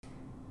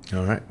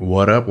All right,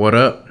 what up? What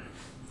up?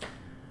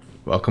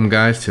 Welcome,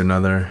 guys, to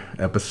another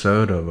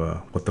episode of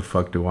What the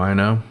Fuck Do I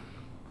Know?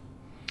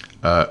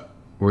 I'm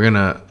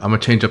gonna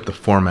change up the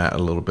format a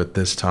little bit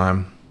this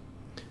time.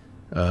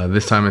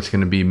 This time it's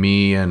gonna be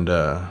me and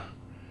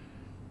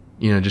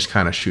just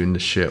kind of shooting the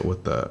shit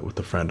with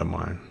a friend of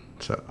mine.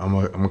 So I'm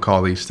gonna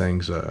call these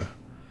things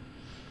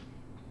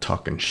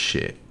talking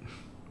shit,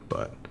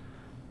 but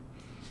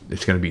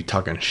it's gonna be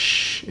talking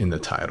shh in the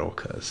title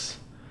because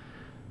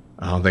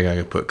I don't think I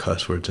could put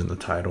cuss words in the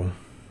title.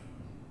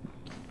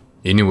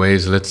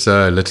 Anyways, let's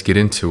get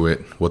into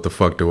it. What the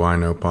Fuck Do I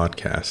Know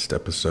podcast,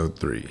 episode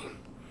 3.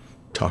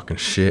 Talking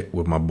shit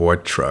with my boy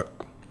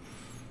Truck.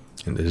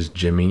 And this is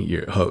Jimmy,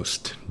 your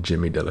host,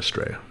 Jimmy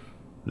Delastrella.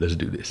 Let's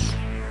do this.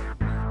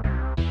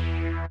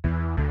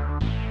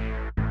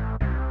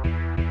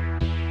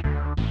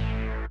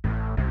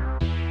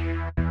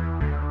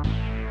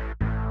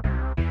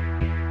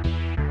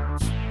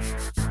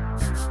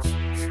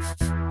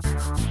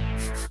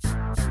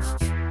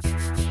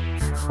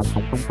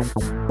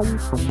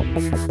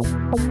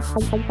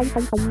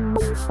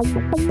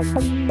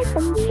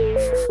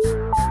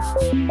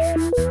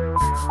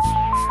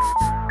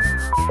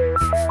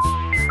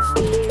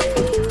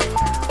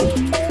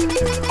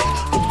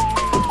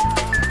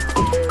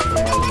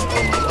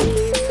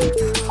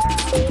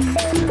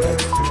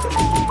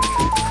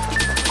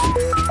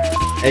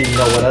 And you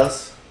know what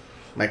else?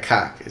 My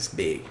cock is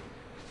big.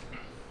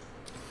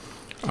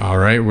 All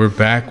right, we're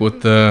back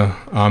with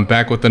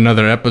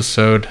another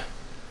episode.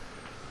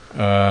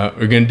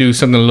 We're gonna do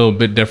something a little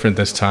bit different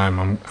this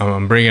time.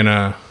 I'm bringing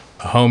a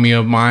homie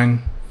of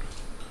mine.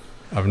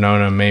 I've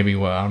known him maybe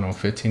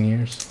 15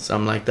 years.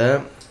 Something like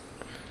that.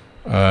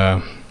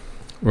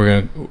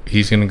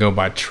 He's gonna go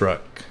by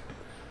Truck,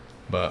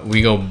 but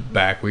we go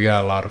back. We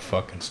got a lot of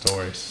fucking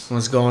stories.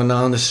 What's going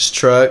on? This is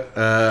Truck.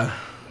 I've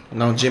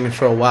known Jimmy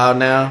for a while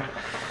now.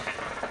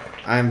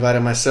 I invited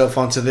myself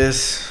onto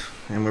this,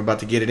 and we're about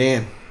to get it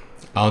in.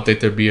 I don't think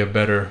there'd be a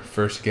better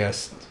first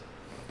guest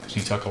because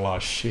you talk a lot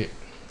of shit.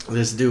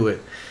 Let's do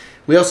it.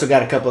 We also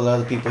got a couple of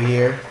other people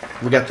here.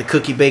 We got the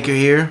cookie baker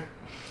here.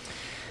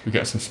 We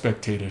got some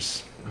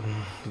spectators.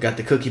 We got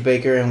the cookie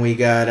baker, and we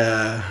got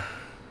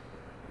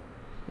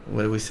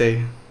what do we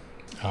say?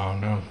 I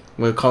don't know.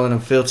 We're calling him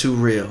Phil Too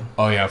Real.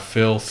 Oh yeah,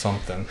 Phil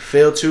something.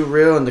 Phil Too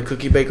Real and the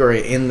cookie baker are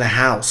in the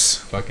house.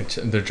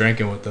 Fucking, they're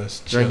drinking with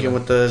us.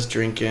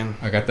 Drinking.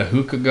 I got the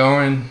hookah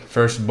going.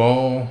 First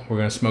bowl. We're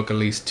gonna smoke at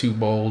least 2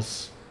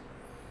 bowls.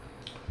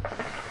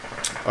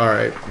 All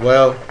right.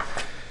 Well,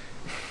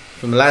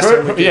 from the last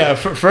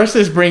time. First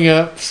let's bring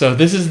up. So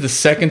this is the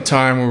second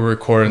time we're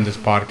recording this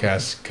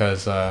podcast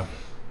because I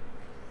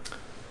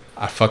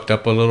fucked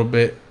up a little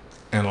bit,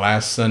 and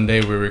last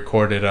Sunday we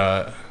recorded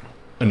an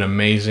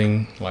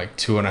amazing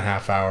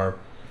 2.5 hour.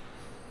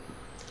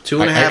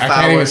 2.5 hours. I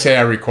can't even say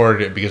I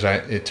recorded it because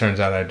it turns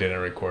out I didn't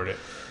record it.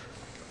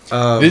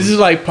 This is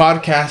like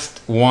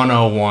podcast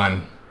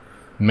 101.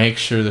 Make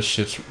sure the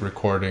shit's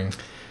recording.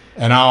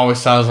 And I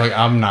always thought, I was like,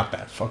 I'm not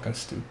that fucking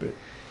stupid.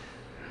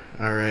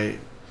 All right.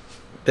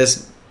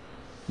 This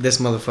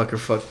motherfucker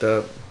fucked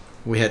up.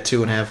 We had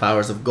 2.5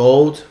 hours of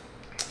gold,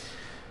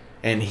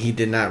 and he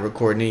did not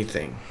record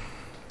anything.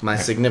 My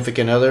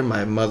significant other,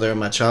 my mother, and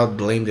my child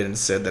blamed it and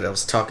said that I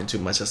was talking too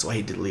much. That's why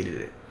he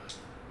deleted it.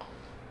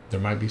 There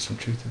might be some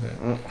truth to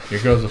that. Your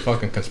girl's a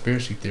fucking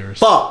conspiracy theorist.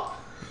 Fuck!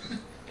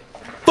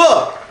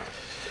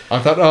 I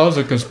thought I was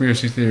a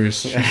conspiracy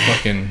theorist. She's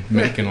fucking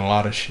making a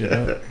lot of shit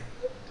up.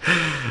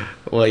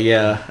 Well,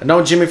 yeah. I've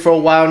known Jimmy for a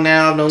while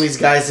now. I've known these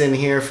guys in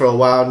here for a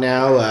while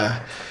now.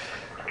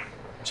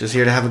 Just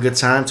here to have a good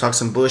time, talk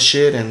some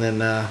bullshit, and then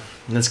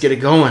let's get it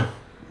going.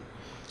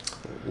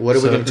 What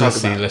are we going to talk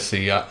about? Let's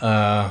see.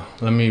 Let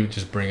me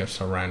just bring up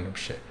some random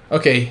shit.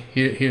 Okay,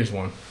 here's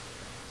one.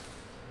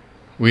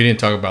 We didn't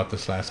talk about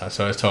this last time,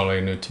 so it's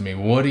totally new to me.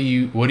 What do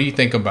you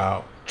think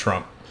about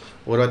Trump?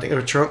 What do I think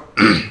of Trump?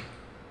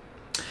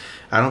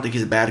 I don't think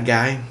he's a bad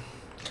guy.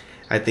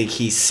 I think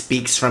he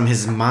speaks from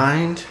his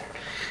mind.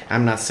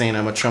 I'm not saying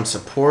I'm a Trump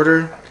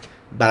supporter,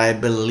 but I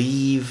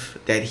believe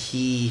that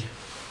he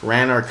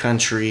ran our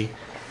country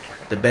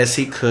the best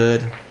he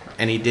could,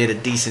 and he did a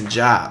decent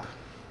job.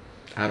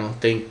 I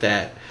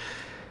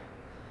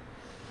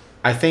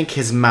think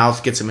his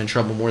mouth gets him in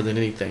trouble more than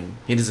anything.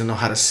 He doesn't know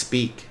how to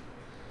speak.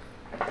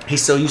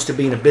 He's so used to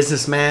being a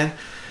businessman,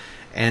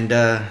 and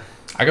I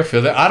can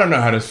feel that. I don't know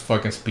how to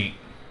fucking speak.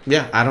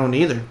 Yeah, I don't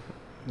either.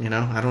 I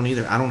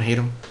don't hate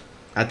him.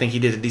 I think he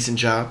did a decent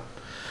job.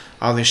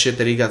 All this shit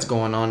that he got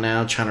going on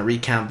now, trying to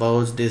recount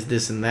votes,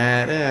 this and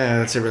that,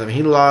 that's irrelevant.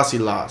 He lost, you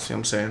know what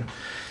I'm saying?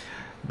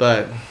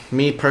 But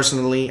me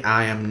personally,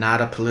 I am not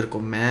a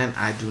political man.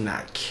 I do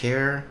not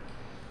care.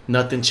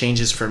 Nothing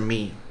changes for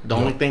me. The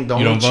only thing...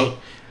 You don't vote?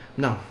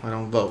 No, I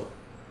don't vote.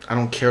 I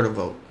don't care to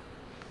vote.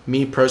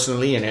 Me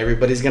personally, and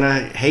everybody's going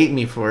to hate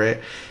me for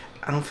it,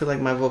 I don't feel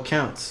like my vote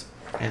counts.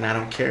 And I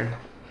don't care.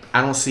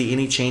 I don't see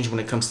any change when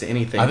it comes to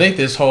anything. I think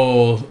this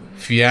whole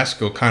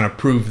fiasco kind of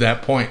proved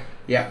that point.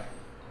 Yeah.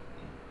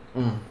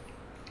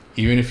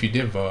 Even if you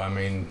did vote, I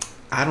mean...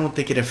 I don't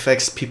think it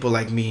affects people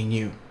like me and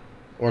you.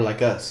 or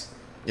like us.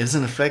 It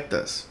doesn't affect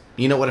us.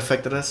 You know what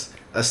affected us?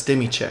 A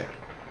stimmy check.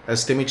 A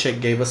stimmy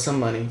check gave us some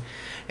money,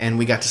 and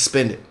we got to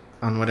spend it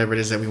on whatever it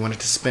is that we wanted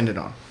to spend it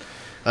on.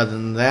 Other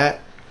than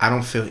that, I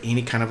don't feel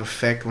any kind of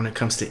effect when it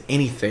comes to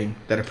anything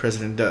that a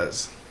president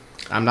does.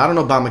 I'm not on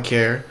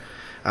Obamacare.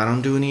 I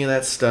don't do any of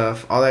that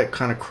stuff. All that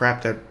kind of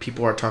crap that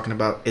people are talking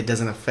about, it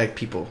doesn't affect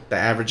people. The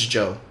average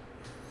Joe.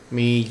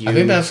 Me, you. I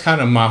think that's kind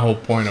of my whole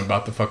point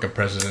about the fucking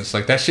presidents.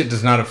 Like, that shit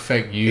does not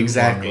affect you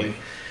Exactly. or me.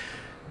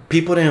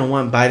 People didn't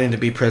want Biden to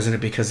be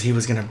president because he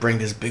was going to bring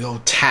this big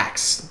old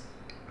tax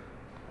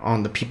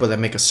on the people that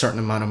make a certain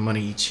amount of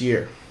money each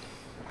year.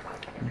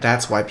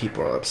 That's why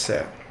people are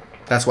upset.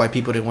 That's why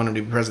people didn't want him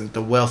to be president,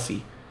 the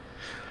wealthy.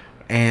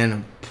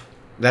 And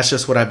that's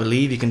just what I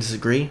believe. You can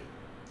disagree.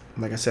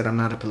 Like I said, I'm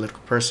not a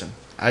political person.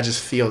 I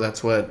just feel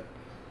that's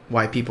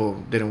why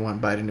people didn't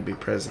want Biden to be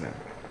president.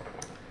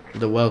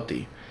 The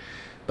wealthy.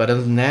 But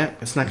other than that,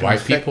 it's not going to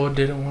White affect... people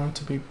didn't want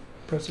to be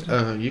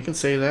president? You can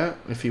say that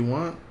if you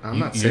want. I'm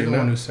not saying that. You're the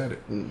one who said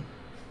it.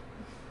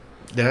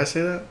 Did I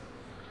say that?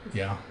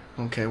 Yeah.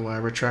 Okay, well, I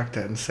retract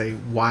that and say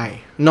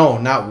why. No,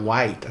 not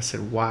white. I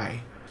said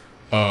why.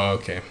 Oh,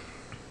 okay.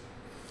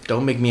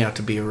 Don't make me out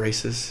to be a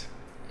racist.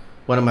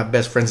 One of my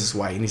best friends is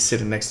white, and he's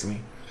sitting next to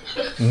me.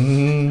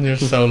 You're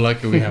so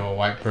lucky we have a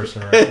white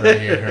person right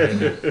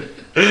here.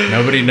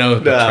 Nobody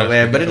knows. Nah,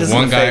 man, but it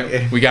doesn't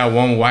affect... We got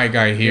one white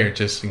guy here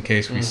just in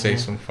case we say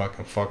some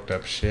fucking fucked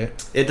up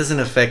shit. It doesn't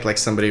affect like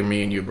somebody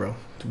me and you, bro.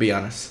 To be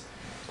honest,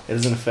 it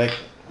doesn't affect.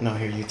 No,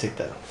 here, you take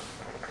that.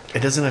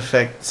 It doesn't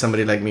affect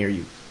somebody like me or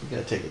you. You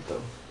gotta take it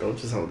though. Don't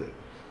just hold it.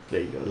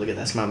 There you go. Look at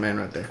that's my man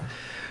right there.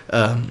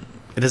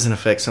 It doesn't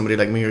affect somebody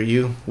like me or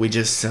you. We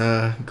just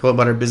go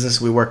about our business.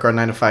 We work our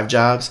 9-to-5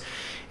 jobs,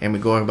 and we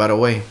go about our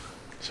way.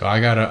 So I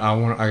got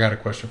a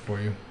question for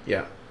you.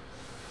 Yeah.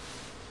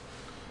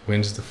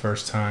 When's the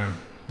first time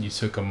you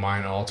took a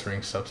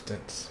mind-altering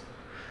substance?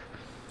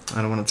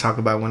 I don't want to talk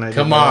about when I did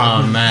Come that.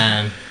 on,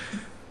 man.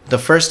 The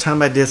first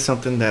time I did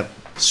something that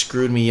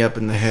screwed me up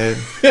in the head.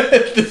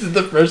 This is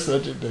the first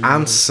such a thing.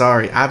 I'm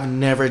sorry. I've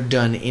never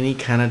done any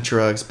kind of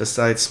drugs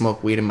besides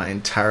smoke weed in my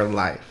entire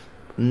life.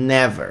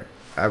 Never.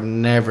 I've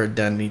never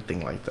done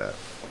anything like that.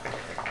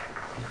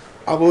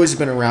 I've always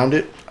been around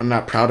it. I'm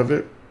not proud of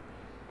it.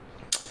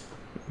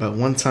 But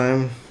one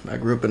time, I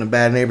grew up in a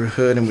bad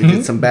neighborhood and we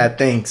did some bad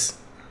things.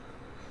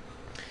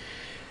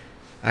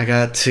 I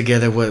got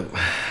together with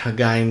a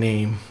guy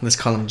named, let's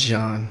call him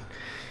John.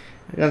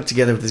 I got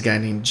together with this guy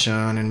named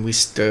John, and we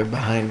stood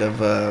behind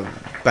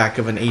back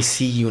of an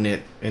AC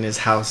unit in his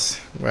house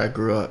where I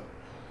grew up.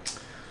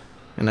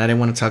 And I didn't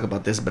want to talk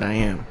about this, but I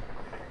am.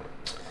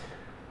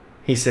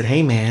 He said,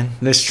 "Hey man,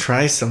 let's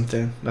try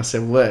something." I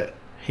said, "What?"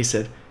 He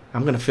said,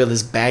 "I'm gonna fill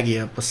this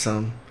baggie up with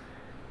some."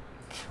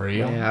 For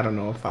real? Yeah, I don't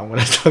know if I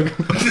want to talk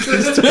about this.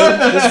 This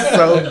is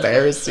so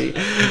embarrassing.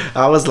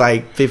 I was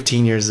like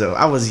 15 years old.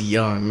 I was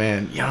young,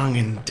 man. Young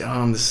and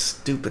dumb. The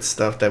stupid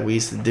stuff that we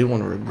used to do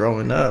when we were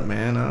growing up,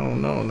 man. I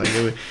don't know. Like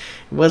it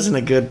wasn't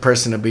a good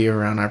person to be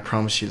around. I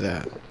promise you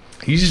that.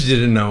 You just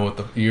didn't know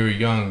you were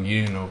young.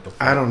 You didn't know what the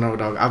fuck. I don't know,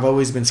 dog. I've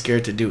always been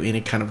scared to do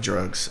any kind of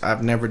drugs.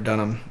 I've never done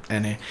them.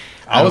 And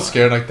I was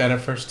scared like that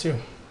at first, too.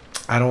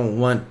 I don't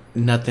want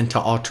nothing to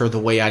alter the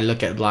way I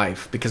look at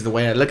life, because the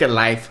way I look at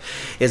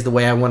life is the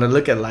way I want to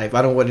look at life.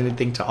 I don't want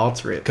anything to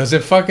alter it. Because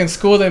in fucking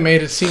school, they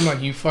made it seem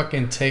like you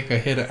fucking take a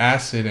hit of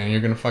acid and you're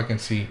going to fucking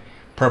see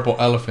purple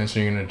elephants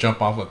and you're going to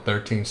jump off a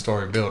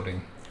 13-story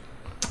building.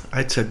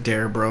 I took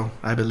DARE, bro.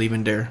 I believe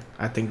in DARE.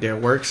 I think DARE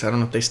works. I don't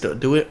know if they still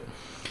do it,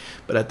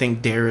 but I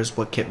think DARE is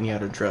what kept me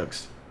out of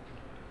drugs.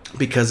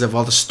 Because of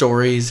all the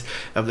stories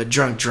of the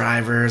drunk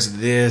drivers,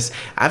 this.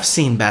 I've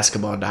seen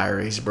Basketball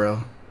Diaries,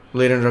 bro.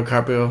 Leonardo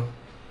DiCaprio,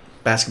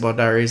 Basketball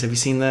Diaries. Have you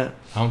seen that?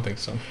 I don't think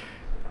so.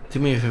 Do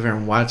me a favor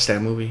and watch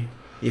that movie.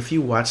 If you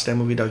watch that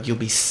movie, dog, you'll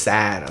be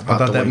sad about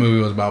I thought that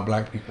movie was about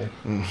black people.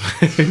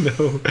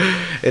 No.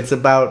 It's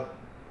about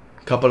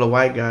a couple of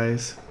white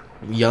guys,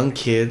 young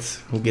kids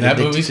who get addicted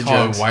to drugs. That movie's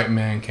called White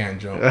Man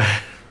Can't Jump.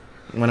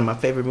 One of my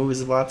favorite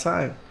movies of all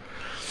time.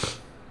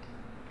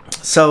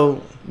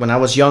 So, when I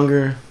was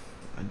younger,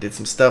 I did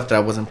some stuff that I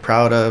wasn't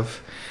proud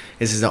of.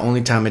 This is the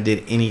only time I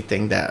did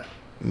anything that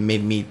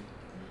made me...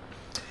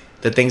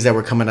 The things that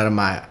were coming out of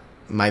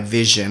my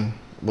vision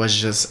was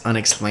just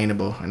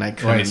unexplainable, and I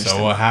couldn't understand.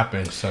 So what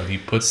happened? So he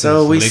put.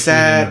 So we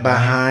sat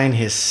behind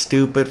his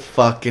stupid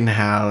fucking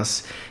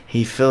house.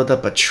 He filled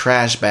up a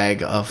trash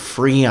bag of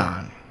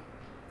Freon,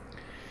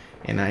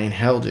 and I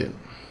inhaled it,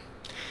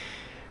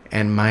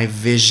 and my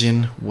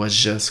vision was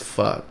just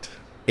fucked.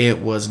 It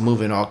was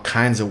moving all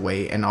kinds of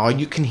way, and all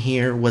you can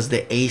hear was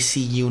the AC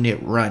unit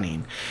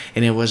running,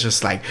 and it was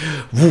just like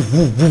woo,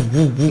 woo, woo,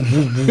 woo, woo,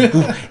 woo,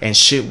 woo, and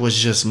shit was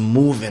just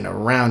moving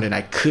around, and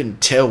I couldn't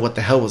tell what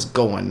the hell was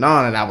going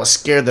on, and I was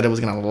scared that it was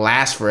gonna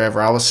last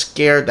forever. I was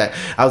scared that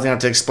I was gonna have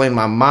to explain to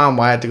my mom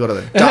why I had to go to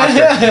the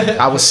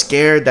doctor. I was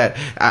scared that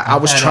I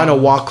was trying to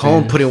walk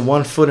home, putting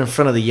one foot in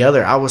front of the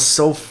other. I was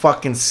so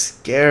fucking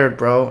scared,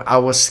 bro. I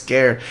was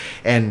scared,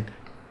 and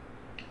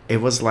it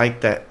was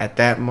like that at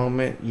that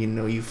moment, you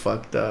know you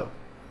fucked up.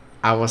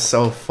 I was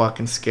so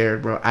fucking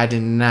scared, bro. I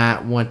did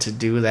not want to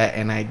do that,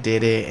 and I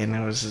did it, and it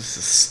was just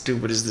the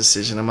stupidest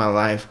decision of my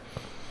life.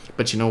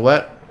 But you know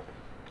what?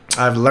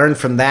 I've learned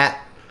from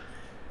that.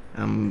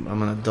 I'm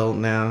an adult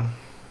now,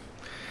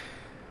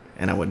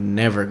 and I would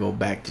never go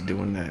back to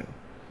doing that.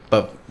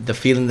 But the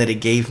feeling that it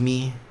gave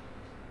me,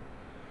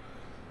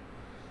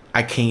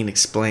 I can't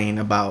explain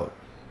about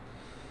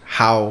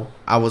how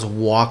I was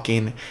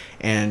walking,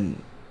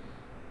 and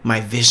my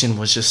vision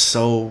was just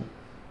so...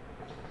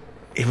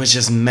 It was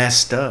just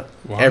messed up.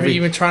 Why were you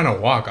even trying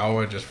to walk? I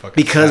would just fucking...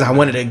 Because I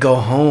wanted to go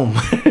home.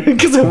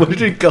 Because I wanted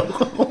to go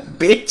home,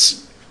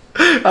 bitch.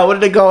 I wanted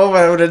to go home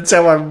and I wanted to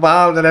tell my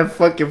mom that I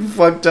fucking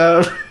fucked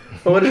up.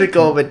 I wanted to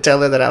go home and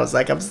tell her that I was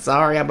like, I'm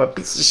sorry, I'm a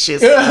piece of shit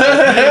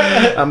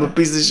son. I'm a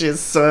piece of shit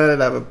son,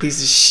 and I'm a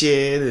piece of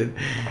shit. And,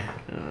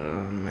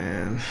 oh,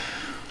 man.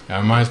 It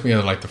reminds me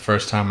of like the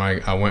first time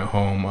I went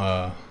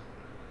home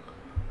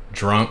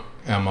drunk,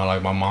 and my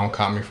mom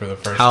caught me for the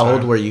first time. How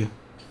old were you?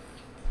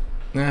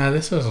 Nah,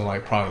 this was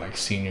like probably like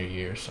senior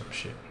year or some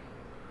shit.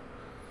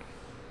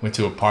 Went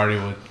to a party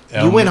with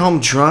Elmer. You went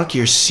home drunk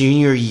your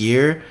senior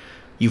year?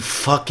 You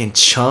fucking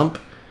chump.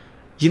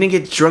 You didn't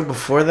get drunk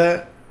before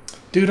that?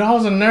 Dude, I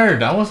was a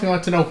nerd. I wasn't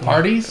going to no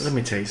parties. Let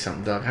me tell you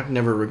something, dog. I've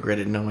never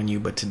regretted knowing you,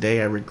 but today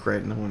I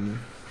regret knowing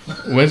you.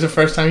 When's the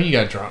first time you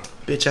got drunk?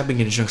 Bitch, I've been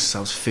getting drunk since I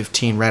was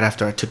 15, right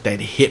after I took that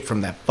hit from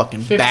that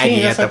fucking 15,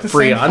 baggie at that's the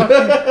like Freon.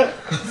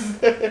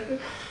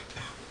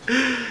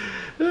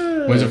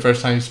 When's the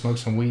first time you smoked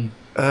some weed?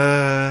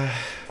 At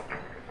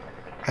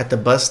the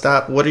bus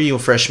stop. What are you, a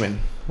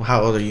freshman? Well,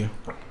 how old are you?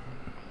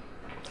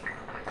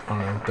 I don't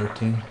know,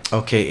 13.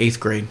 Okay, 8th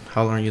grade.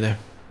 How long are you there?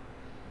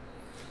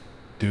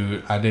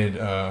 Dude, I did...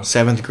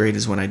 7th grade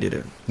is when I did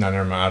it. No,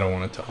 never mind. I don't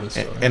want to tell this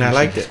story. And I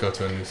liked it. Just go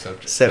to a new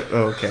subject.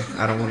 Okay.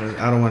 I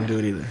don't want to do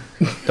it either.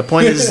 The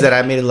point is that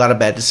I made a lot of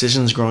bad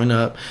decisions growing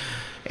up,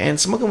 and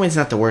smoking weed's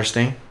not the worst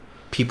thing.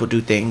 People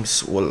do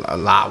things a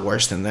lot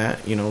worse than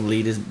that. You know,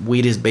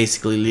 weed is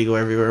basically legal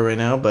everywhere right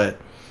now, but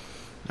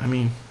I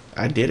mean,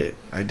 I did it.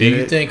 Do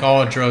you think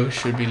all drugs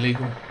should be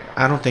legal?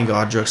 I don't think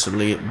all drugs should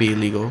be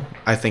legal.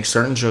 I think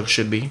certain drugs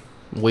should be.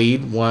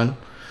 Weed, one.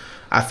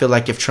 I feel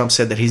like if Trump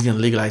said that he's going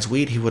to legalize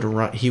weed, he would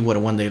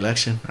have won the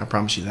election. I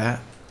promise you that.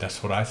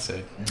 That's what I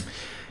said.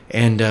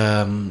 And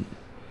no,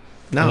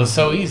 it was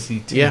so easy.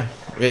 Too. Yeah,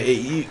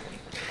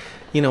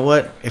 you know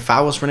what? If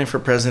I was running for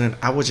president,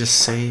 I would just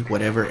say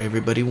whatever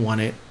everybody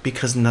wanted,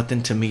 because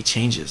nothing to me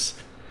changes.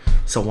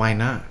 So why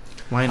not?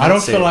 Why not? I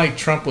don't feel like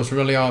Trump was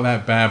really all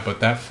that bad, but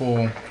that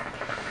fool,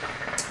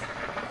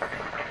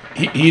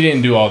 he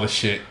didn't do all the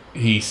shit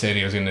he said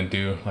he was going to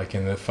do, like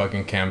in the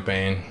fucking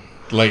campaign.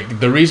 Like,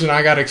 the reason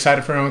I got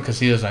excited for him, because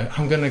he was like,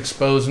 I'm going to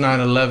expose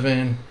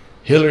 9/11.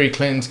 Hillary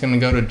Clinton's going to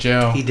go to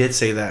jail. He did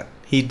say that.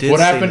 He did. What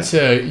happened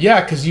to...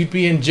 Yeah, because you'd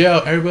be in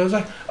jail. Everybody was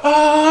like,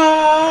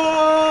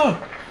 oh!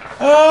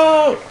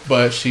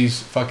 But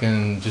she's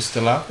fucking just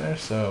still out there,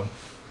 so...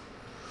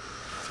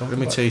 Let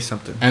me tell you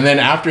something. And then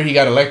after he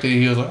got elected,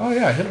 he was like, oh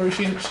yeah, Hillary,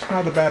 she's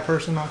not a bad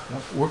person.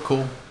 We're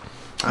cool.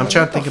 I'm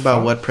trying to think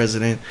about what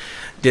president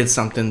did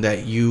something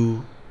that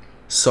you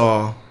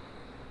saw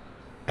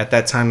at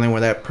that timeline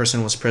where that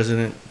person was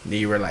president, that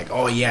you were like,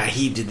 oh yeah,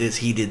 he did this,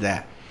 he did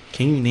that.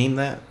 Can you name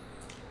that?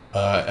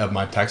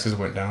 My taxes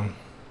went down.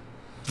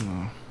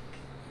 Oh.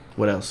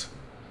 What else?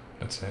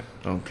 That's it.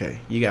 Okay.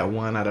 You got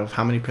one out of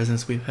how many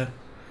presidents we've had?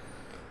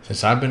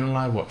 Since I've been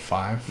alive, what,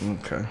 5?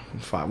 Okay.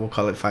 5. We'll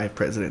call it 5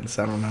 presidents.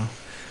 I don't know.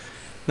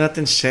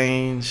 Nothing's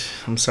changed.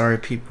 I'm sorry,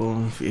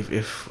 people,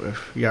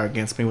 if y'all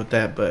against me with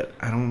that, but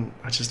I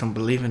just don't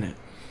believe in it.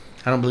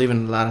 I don't believe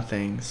in a lot of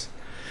things.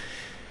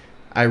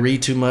 I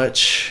read too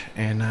much,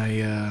 and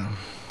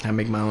I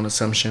make my own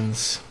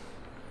assumptions,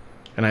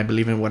 and I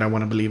believe in what I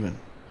want to believe in.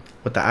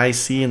 What the eyes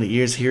see and the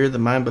ears hear, the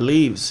mind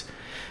believes.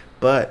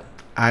 But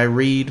I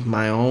read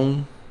my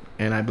own,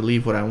 and I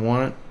believe what I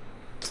want,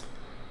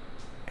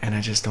 and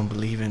I just don't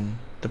believe in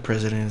the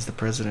president is the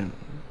president.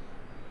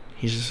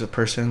 He's just a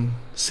person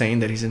saying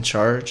that he's in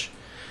charge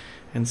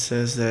and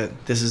says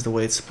that this is the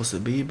way it's supposed to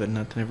be, but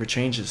nothing ever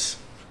changes.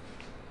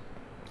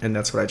 And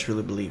that's what I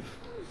truly believe.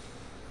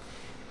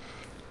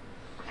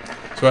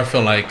 So I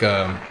feel like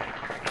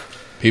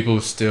people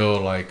still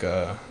like,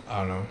 I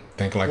don't know,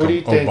 think like What do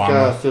you think,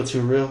 Obama. Feel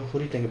Too Real? What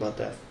do you think about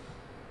that?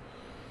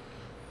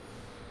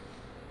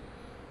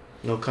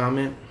 No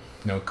comment?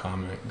 No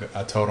comment.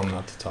 I told him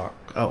not to talk.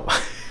 Oh,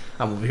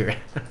 I'm over here.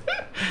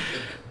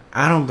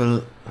 I don't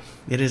believe...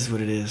 It is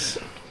what it is.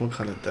 We'll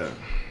call it that.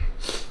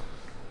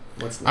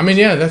 I mean,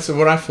 yeah, that's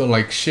what I feel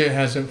like. Shit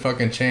hasn't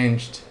fucking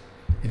changed.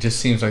 It just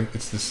seems like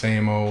it's the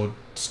same old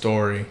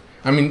story.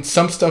 I mean,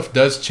 some stuff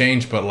does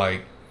change, but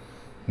like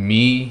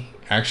me,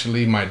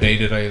 actually, my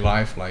day-to-day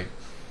life, like...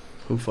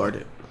 Who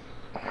farted?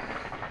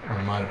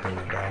 It might have been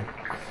a dog.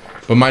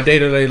 But my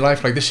day-to-day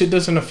life, like, this shit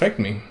doesn't affect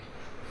me.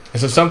 And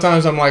so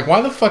sometimes I'm like,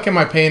 why the fuck am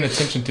I paying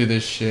attention to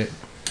this shit?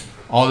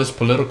 All this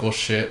political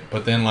shit.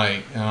 But then,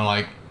 like, you know,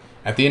 like,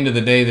 at the end of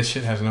the day, this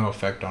shit has no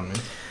effect on me.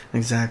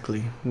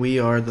 Exactly. We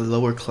are the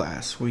lower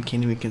class. We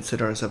can't even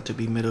consider ourselves to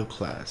be middle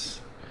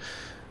class.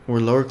 We're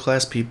lower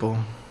class people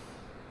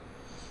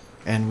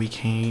And we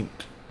can't.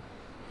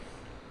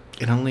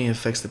 It only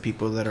affects the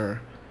people that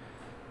are,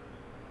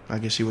 I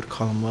guess you would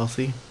call them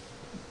wealthy.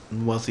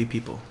 Wealthy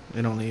people.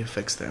 It only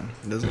affects them.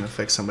 It doesn't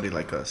affect somebody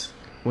like us.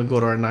 We go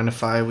to our 9 to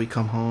 5, we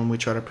come home, we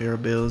try to pay our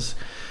bills,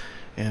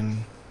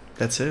 and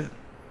that's it.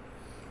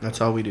 That's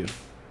all we do.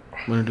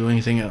 We don't do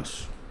anything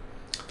else.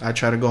 I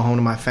try to go home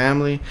to my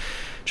family,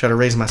 try to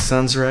raise my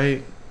sons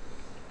right,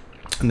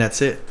 and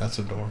that's it. That's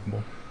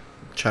adorable.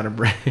 Try to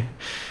bring.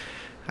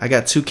 I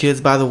got 2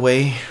 kids, by the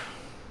way.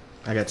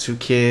 I got 2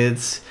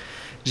 kids.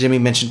 Jimmy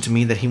mentioned to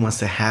me that he wants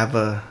to have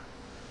a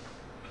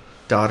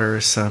daughter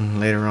or son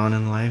later on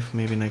in life,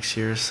 maybe next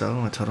year or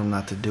so. I told him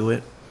not to do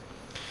it,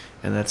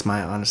 and that's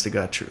my honest to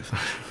God truth.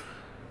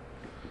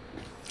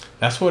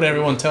 That's what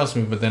everyone tells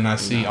me, but then I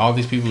see all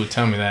these people who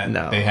tell me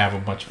that they have a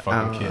bunch of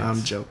fucking kids.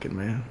 I'm joking,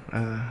 man.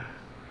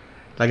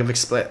 Like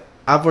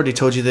I've already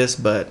told you this,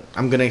 but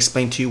I'm gonna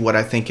explain to you what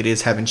I think it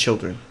is having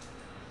children.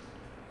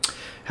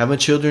 Having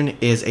children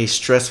is a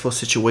stressful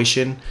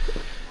situation.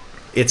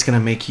 It's gonna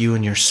make you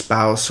and your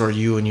spouse, or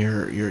you and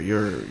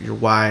your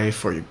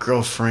wife or your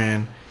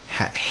girlfriend,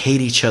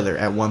 hate each other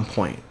at one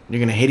point. You're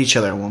gonna hate each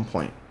other at one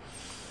point.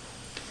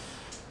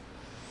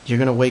 You're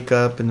gonna wake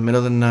up in the middle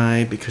of the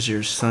night because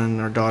your son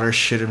or daughter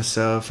shit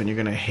himself, and you're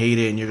gonna hate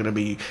it, and you're gonna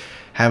be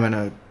having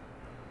a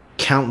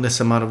countless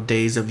amount of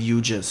days of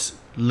you just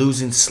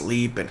losing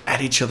sleep and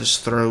at each other's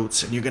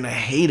throats, and you're gonna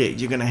hate it.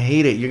 You're gonna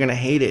hate it. You're gonna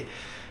hate it.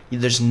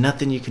 There's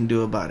nothing you can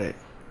do about it,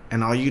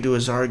 and all you do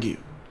is argue.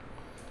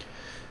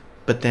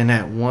 But then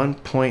at one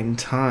point in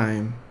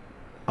time,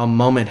 a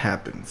moment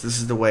happens. This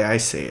is the way I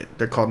say it.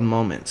 They're called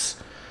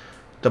moments.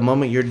 The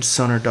moment your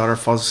son or daughter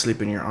falls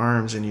asleep in your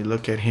arms and you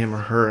look at him or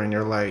her and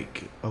you're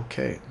like,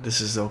 okay, this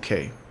is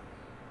okay.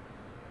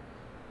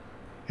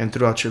 And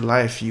throughout your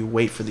life, you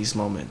wait for these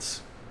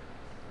moments.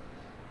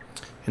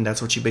 And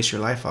that's what you base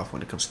your life off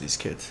when it comes to these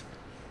kids.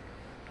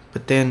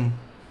 But then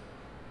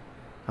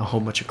a whole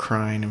bunch of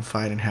crying and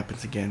fighting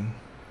happens again.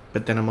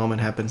 But then a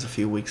moment happens a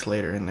few weeks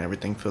later and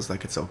everything feels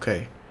like it's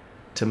okay.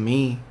 To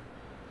me,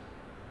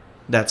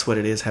 that's what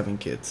it is having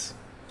kids.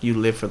 You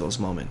live for those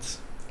moments.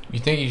 You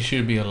think you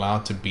should be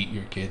allowed to beat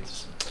your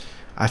kids?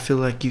 I feel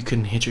like you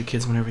can hit your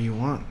kids whenever you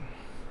want.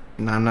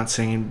 Now, I'm not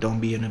saying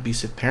don't be an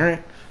abusive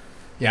parent.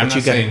 Yeah, I'm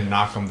not saying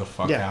knock them the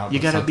fuck out. You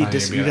gotta be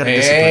disciplined. You gotta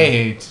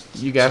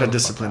discipline. You gotta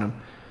discipline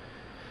them.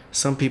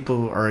 Some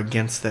people are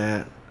against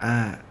that.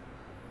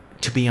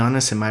 To be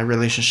honest, in my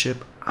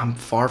relationship, I'm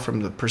far from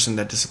the person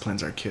that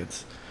disciplines our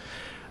kids.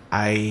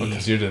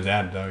 Because you're the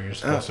dad, though. You're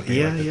supposed to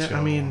be like the chill.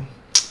 I mean,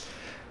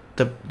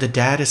 the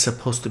dad is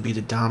supposed to be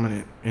the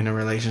dominant in a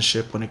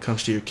relationship when it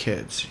comes to your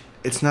kids.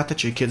 It's not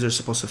that your kids are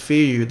supposed to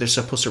fear you. They're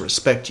supposed to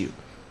respect you.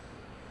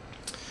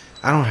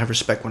 I don't have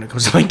respect when it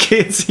comes to my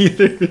kids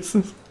either.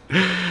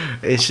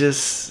 It's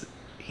just,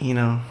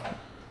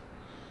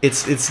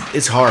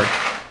 it's hard.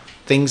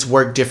 Things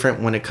work different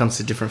when it comes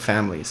to different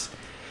families.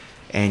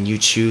 And you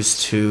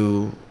choose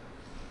to...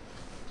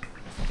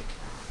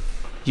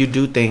 You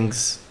do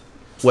things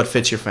what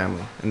fits your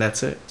family. And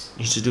that's it.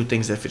 You should do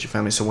things that fit your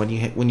family. So when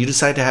you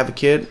decide to have a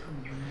kid,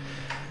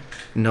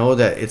 know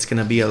that it's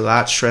going to be a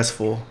lot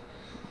stressful,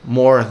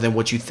 more than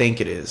what you think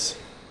it is.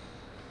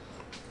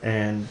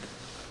 And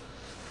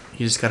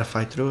you just got to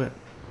fight through it.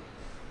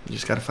 You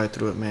just got to fight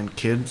through it, man.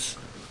 Kids,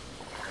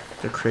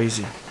 they're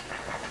crazy.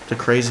 They're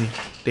crazy.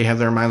 They have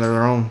their mind of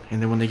their own.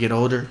 And then when they get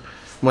older,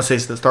 once they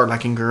start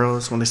liking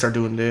girls, when they start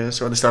doing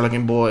this, or they start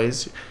liking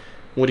boys,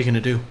 what are you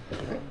going to do?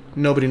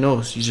 Nobody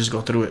knows. You just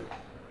go through it.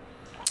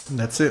 And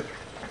that's it.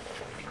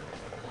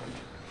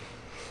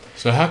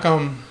 So how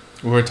come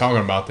we were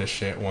talking about this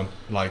shit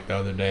the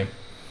other day,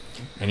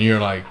 and you're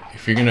like,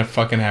 if you're gonna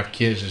fucking have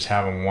kids, just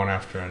have them one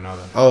after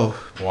another. Oh,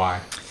 why?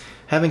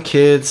 Having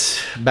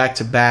kids back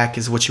to back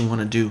is what you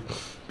want to do,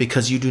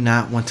 because you do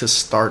not want to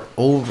start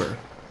over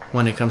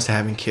when it comes to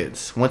having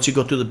kids. Once you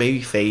go through the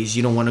baby phase,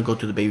 you don't want to go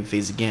through the baby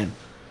phase again.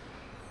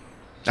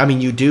 I mean,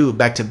 you do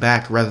back to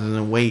back rather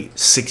than wait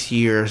 6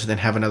 years, then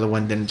have another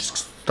one, then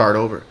just start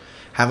over.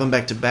 Have them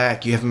back to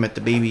back. You have them at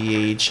the baby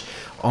age,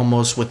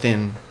 almost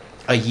within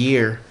a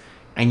year,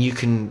 and you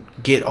can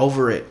get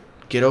over it,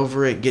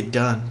 get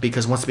done.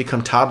 Because once they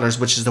become toddlers,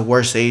 which is the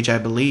worst age, I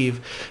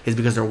believe, is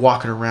because they're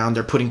walking around,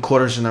 they're putting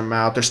quarters in their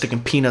mouth, they're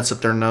sticking peanuts up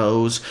their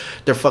nose,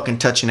 they're fucking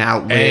touching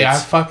outlets. Hey, I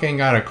fucking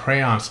got a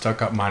crayon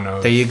stuck up my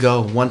nose. There you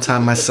go. One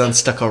time my son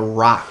stuck a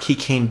rock. He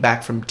came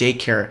back from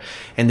daycare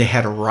and they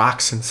had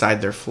rocks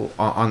inside their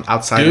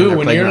outside. Dude, their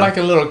when playground. you're like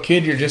a little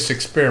kid, you're just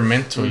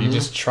experimental. Mm-hmm. You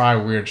just try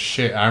weird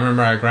shit. I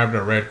remember I grabbed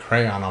a red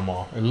crayon on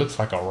them. It looks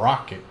like a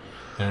rocket.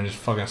 And I just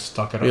fucking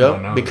stuck it up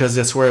my nose. Because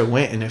that's where it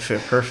went and it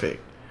fit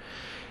perfect.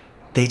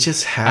 They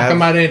just have... How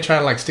come I didn't try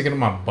to like stick it in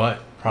my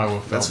butt? Probably would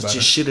have felt That's better. what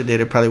you should have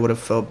did. It probably would have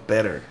felt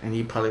better. And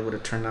you probably would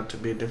have turned out to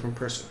be a different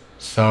person.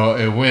 So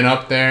it went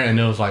up there and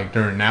it was like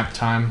during nap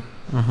time.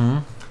 Mm-hmm.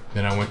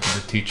 Then I went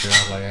to the teacher. I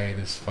was like, hey,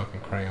 this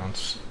fucking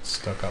crayon's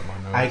stuck up my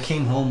nose. I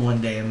came home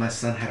one day and my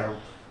son had a...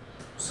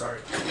 Sorry.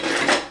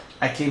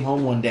 I came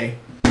home one day.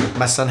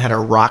 My son had a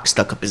rock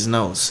stuck up his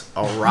nose.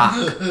 A rock.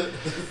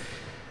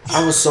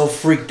 I was so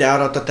freaked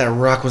out. I thought that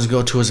rock was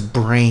going to his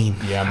brain.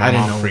 Yeah, I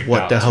didn't know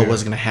what the hell too.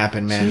 was gonna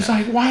happen, man. She was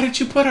like, "Why did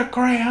you put a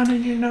crayon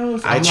in your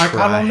nose?" I'm like,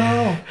 tried. "I don't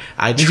know."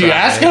 I Did tried. you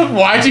ask him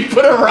why'd you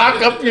put a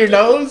rock up your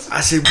nose?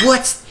 I said,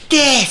 "What's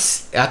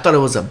this?" I thought it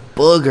was a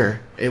booger.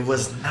 It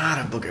was not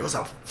a booger. It was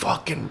a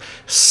fucking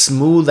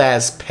smooth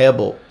ass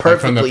pebble,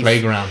 perfectly Like from the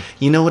playground.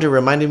 You know what it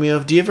reminded me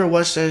of? Do you ever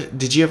watch that?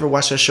 Did you ever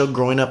watch that show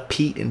Growing Up,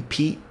 Pete and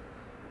Pete?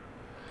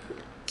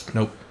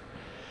 Nope.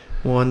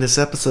 Well, in this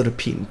episode of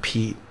Pete and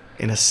Pete,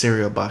 in a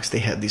cereal box, they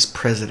had these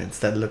presidents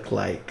that looked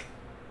like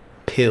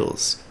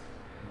pills,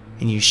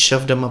 and you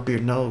shoved them up your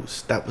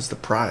nose. That was the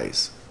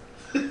prize.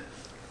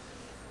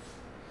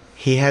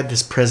 He had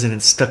this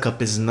president stuck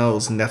up his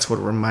nose, and that's what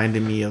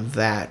reminded me of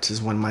that,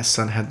 is when my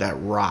son had that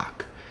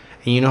rock.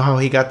 And you know how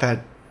he got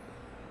that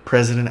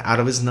president out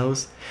of his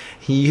nose?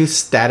 He used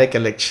static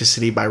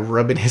electricity by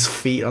rubbing his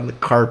feet on the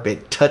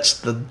carpet,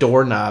 touched the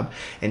doorknob,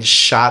 and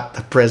shot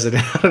the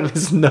president out of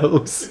his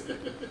nose.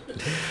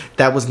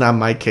 That was not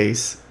my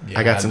case. Yeah,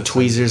 I got some that's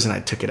tweezers and I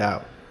took it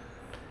out.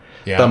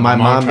 Yeah, But my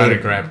mom tried made-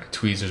 to grab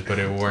tweezers, but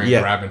it weren't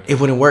Yeah, grabbing. it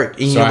wouldn't work.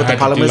 And you So know I what the had to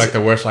problem do is? like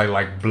the worst,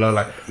 like blood,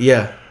 like,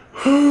 Yeah.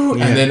 and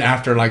then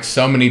after like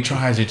so many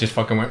tries, it just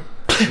fucking went.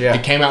 Yeah.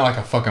 It came out like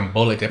a fucking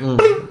bullet. That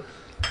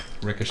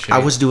ricochet. I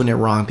was doing it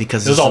wrong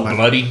because It was this is all my-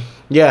 bloody.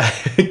 Yeah.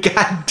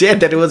 God damn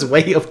that it was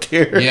way up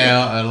there.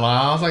 Yeah,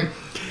 I was like,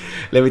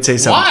 Let me tell you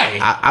something. why?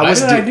 I Why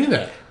was did I do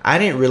that? I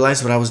didn't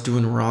realize what I was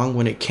doing wrong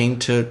when it came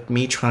to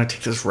me trying to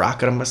take this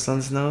rock out of my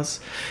son's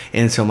nose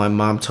until my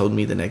mom told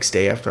me the next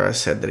day after I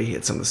said that he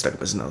had something stuck up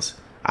his nose.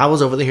 I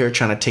was over here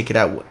trying to take it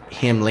out with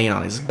him laying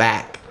on his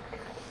back.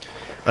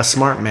 A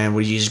smart man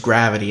would use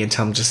gravity and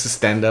tell him just to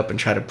stand up and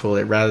try to pull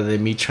it rather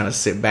than me trying to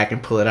sit back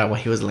and pull it out while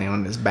he was laying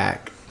on his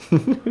back.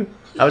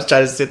 I was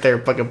trying to sit there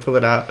and fucking pull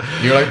it out.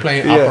 You're like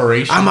playing Yeah.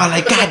 Operation. I'm all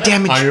like, God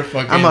damn it. On your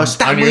fucking- I'm all,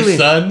 stop on your moving.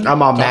 son?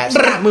 I'm all mad.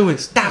 Stop moving.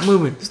 Stop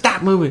moving.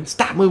 Stop moving.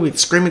 Stop moving.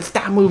 Screaming,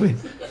 stop moving.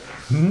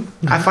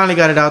 I finally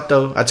got it out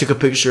though. I took a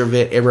picture of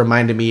it. It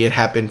reminded me it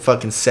happened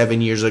fucking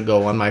 7 years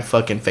ago on my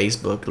fucking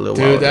Facebook a little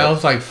while Dude, that ago.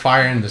 was like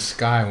fire in the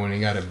sky when he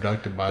got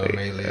abducted by the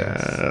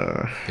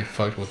aliens. They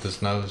fucked with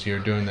his nose. You're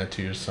doing that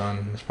to your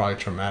son. It's probably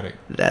traumatic.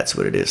 That's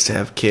what it is to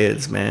have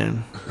kids,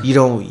 man. You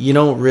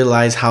don't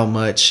realize how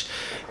much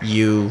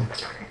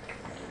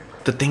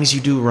the things you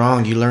do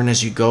wrong, you learn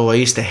as you go. I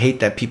used to hate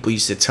that people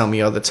used to tell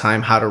me all the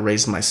time how to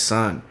raise my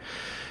son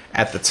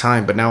at the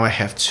time, but now I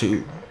have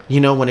to. You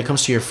know, when it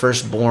comes to your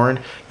firstborn,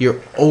 you're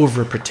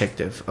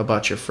overprotective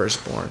about your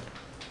firstborn.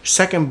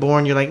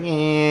 Secondborn, you're like,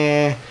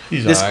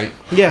 He's this- alright.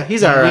 Yeah,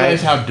 he's You alright.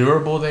 realize how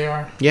durable they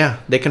are? Yeah,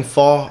 they can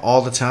fall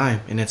all the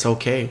time, and it's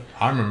okay.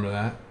 I remember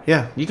that.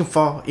 Yeah, you can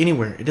fall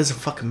anywhere. It doesn't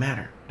fucking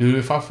matter. Dude,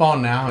 if I fall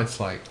now, it's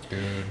like,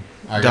 dude.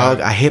 Dog,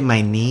 I hit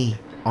my knee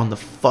on the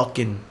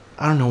fucking...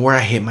 I don't know where I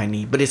hit my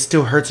knee, but it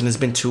still hurts, and it's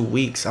been 2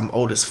 weeks. I'm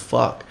old as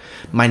fuck.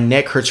 My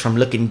neck hurts from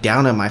looking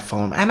down at my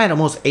phone. I'm at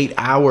almost 8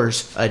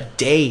 hours a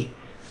day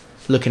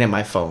looking at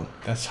my phone.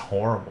 That's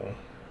horrible.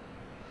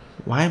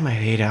 Why am I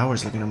 8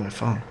 hours looking at my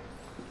phone?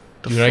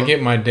 The Dude, I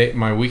fuck? get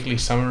my weekly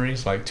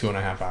summaries like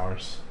 2.5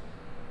 hours.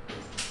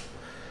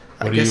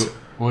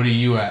 What are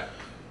you at?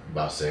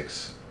 About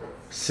 6.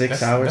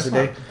 6 hours a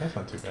day? That's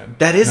not too bad.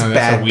 That is No, that's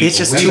bad, a week. bitch.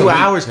 It's That's 2 a week.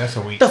 hours. That's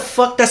a week. The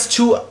fuck? That's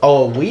 2...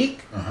 Oh, a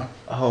week? Uh-huh.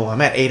 Oh, I'm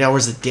at 8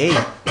 hours a day.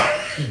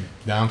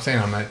 No, I'm saying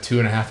I'm at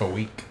 2.5 a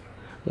week.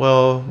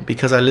 Well,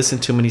 because I listen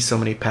to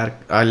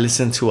I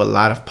listen to a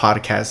lot of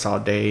podcasts all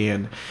day,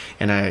 and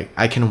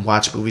I can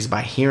watch movies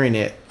by hearing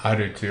it. I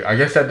do too. I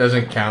guess that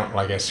doesn't count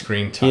like as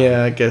screen time.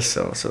 Yeah, I guess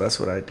so. So that's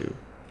what I do.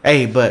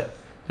 Hey, but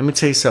let me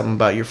tell you something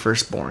about your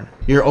firstborn.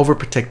 You're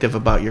overprotective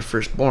about your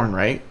firstborn,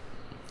 right?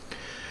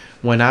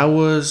 When I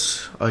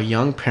was a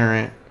young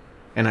parent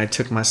and I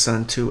took my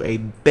son to a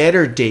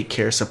better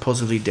daycare,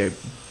 supposedly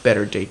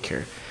better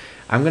daycare.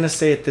 I'm going to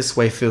say it this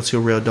way, feel too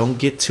real. Don't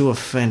get too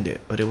offended,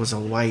 but it was a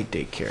white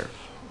daycare.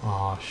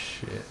 Oh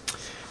shit.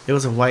 It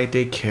was a white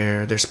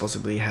daycare. They're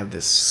supposed to have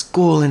this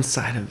school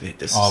inside of it.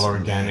 This All is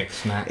organic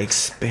snacks.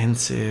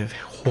 expensive,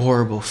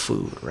 horrible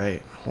food,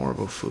 right?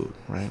 Horrible food,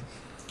 right?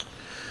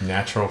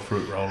 Natural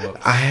fruit roll-ups.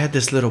 I had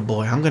this little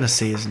boy. I'm gonna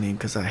say his name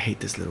because I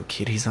hate this little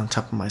kid. He's on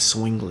top of my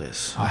swing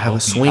list. I have a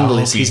swing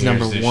list. He's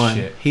number one.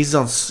 Shit. He's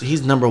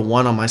number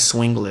one on my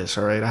swing list.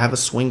 All right, I have a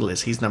swing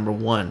list. He's number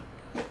one.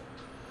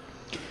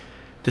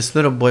 This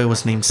little boy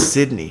was named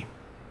Sydney.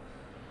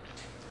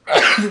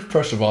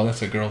 First of all,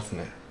 that's a girl's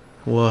name.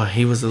 Well,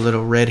 he was a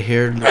little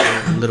red-haired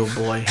little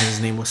boy. His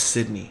name was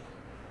Sydney.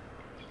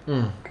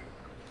 And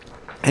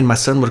my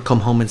son would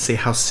come home and say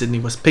how Sydney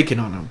was picking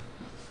on him.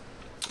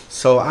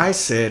 So I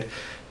said,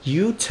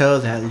 you tell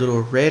that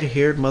little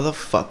red-haired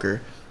motherfucker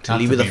to Not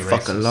leave to it the be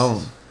fuck racist.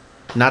 alone.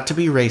 Not to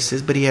be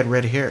racist, but he had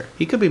red hair.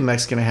 He could be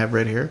Mexican and have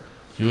red hair.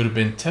 You would have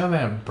been tell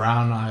that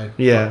brown-eyed,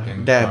 Yeah,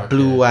 fucking that dark-haired,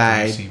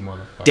 blue-eyed greasy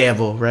motherfucker.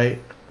 devil, right?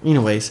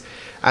 Anyways,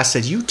 I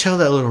said, you tell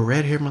that little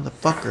red-haired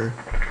motherfucker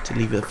to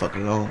leave it the fuck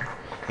alone.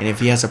 And if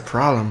he has a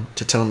problem,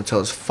 to tell him to tell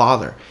his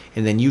father.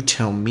 And then you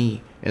tell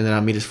me. And then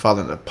I'll meet his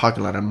father in the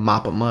parking lot and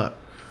mop him up.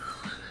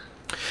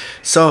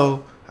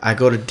 So I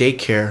go to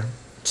daycare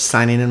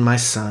signing in my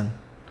son.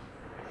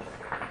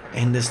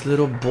 And this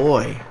little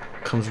boy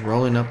comes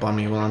rolling up on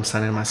me while I'm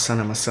signing my son,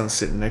 and my son's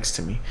sitting next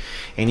to me.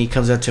 And he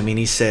comes up to me and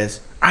he says,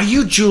 "Are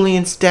you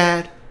Julian's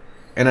dad?"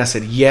 And I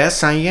said,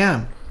 "Yes, I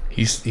am."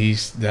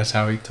 He's that's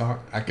how he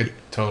talked. I could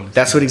totally.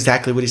 That's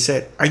exactly what he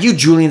said. "Are you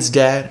Julian's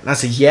dad?" And I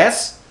said,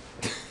 "Yes."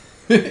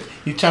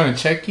 He trying to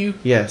check you?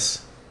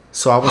 Yes.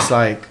 So I was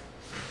like,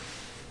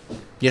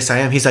 "Yes, I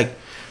am." He's like,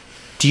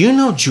 "Do you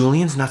know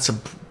Julian's not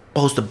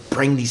supposed to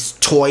bring these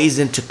toys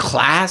into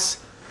class?"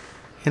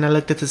 And I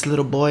looked at this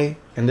little boy,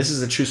 and this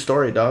is a true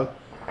story, dog.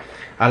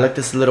 I looked at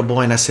this little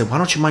boy and I said, "Why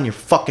don't you mind your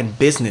fucking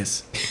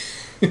business?"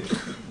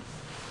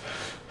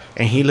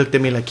 And he looked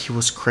at me like he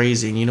was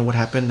crazy. And you know what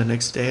happened? The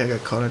next day I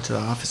got called into the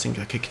office and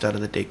got kicked out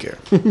of the daycare.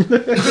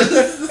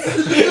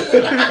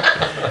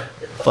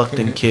 Fuck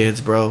them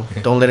kids, bro.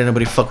 Don't let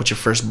anybody fuck with your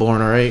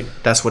firstborn, alright?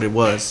 That's what it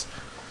was.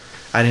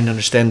 I didn't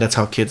understand that's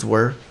how kids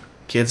were.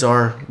 Kids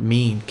are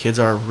mean. Kids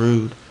are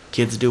rude.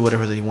 Kids do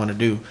whatever they want to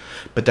do.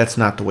 But that's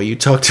not the way you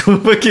talk to a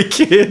fucking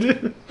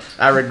kid.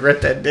 I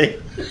regret that day.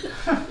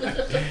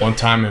 One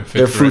time in 5th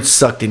Their grade. fruit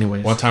sucked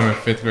anyways. One time in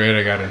 5th grade,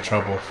 I got in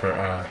trouble for,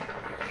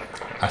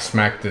 I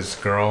smacked this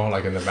girl,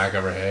 like, in the back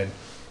of her head.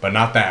 But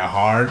not that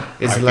hard.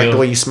 Is it like the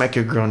way you smack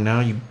your girl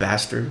now, you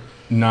bastard?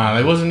 Nah,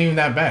 it wasn't even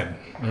that bad.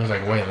 It was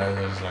like, wait, it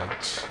was like,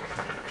 cause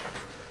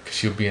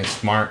she was being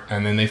smart,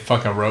 and then they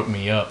fucking wrote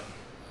me up.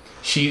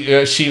 She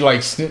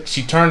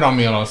turned on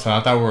me all of a sudden.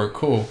 I thought we were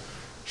cool.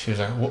 She was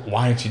like,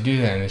 why didn't you do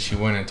that? And then she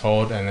went and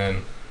told, and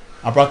then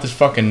I brought this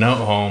fucking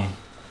note home,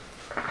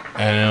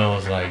 and it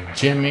was like,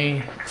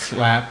 Jimmy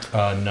slapped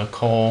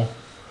Nicole,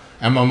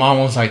 and my mom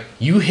was like,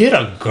 "You hit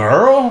a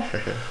girl?"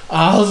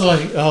 I was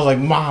like,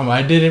 "Mom,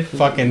 I didn't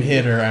fucking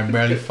hit her. I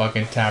barely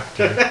fucking tapped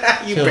her."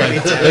 You She was barely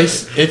like,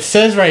 tapped it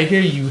says right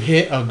here you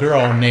hit a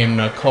girl named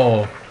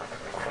Nicole.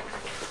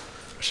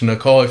 So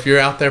Nicole, if you're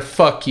out there,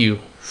 fuck you.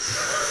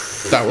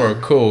 Thought we were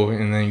cool,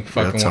 and then you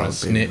fucking want to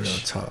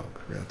snitch.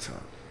 Real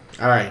talk.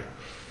 All right,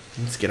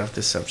 let's get off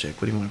this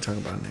subject. What do you want to talk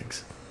about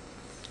next?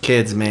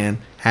 Kids, man,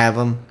 have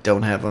them,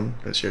 don't have them.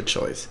 That's your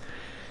choice.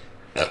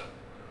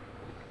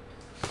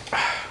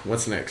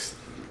 What's next?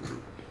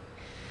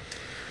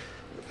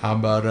 How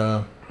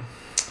about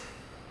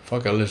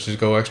fuck it, let's just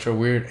go extra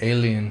weird.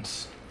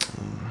 Aliens.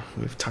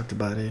 We've talked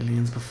about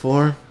aliens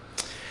before.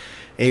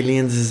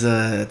 Aliens is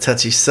a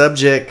touchy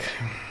subject.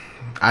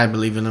 I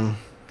believe in them.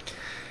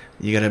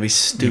 You gotta be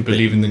stupid. You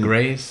believe in the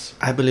Greys?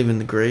 I believe in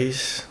the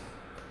Greys.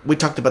 We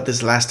talked about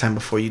this last time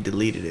before you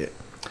deleted it.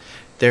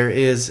 There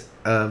is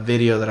a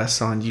video that I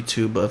saw on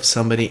YouTube of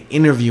somebody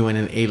interviewing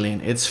an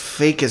alien. It's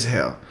fake as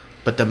hell.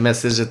 But the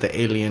message that the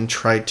alien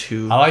tried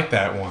to... I like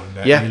that one.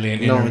 That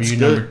alien no, interview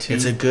it's number good. 2.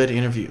 It's a good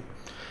interview.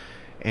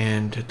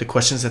 And the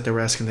questions that they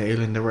were asking the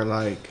alien, they were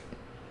like,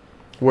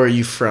 "Where are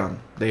you from?"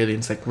 The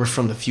alien's like, "We're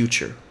from the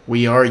future.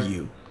 We are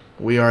you.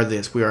 We are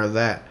this. We are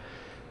that.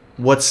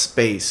 What's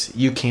space?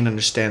 You can't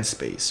understand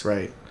space,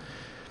 right?"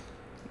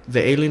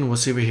 The alien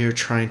was over here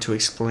trying to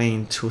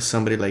explain to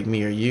somebody like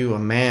me or you, a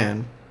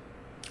man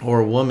or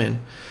a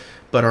woman,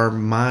 but our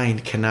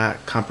mind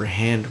cannot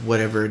comprehend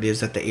whatever it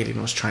is that the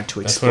alien was trying to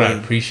explain. That's what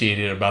I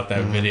appreciated about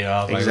that video.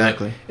 I was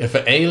exactly. Like, if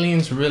an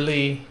alien's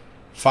really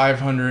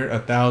 500,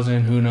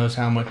 1,000, who knows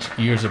how much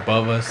years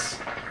above us,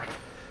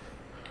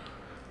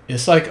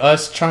 it's like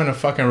us trying to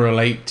fucking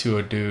relate to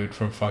a dude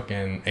from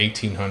fucking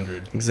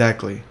 1800.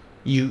 Exactly.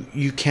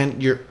 You can't.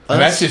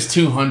 That's just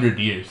 200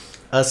 years.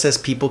 Us as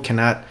people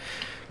cannot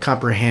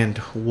comprehend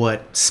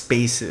what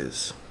space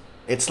is.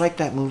 It's like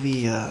that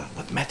movie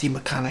with Matthew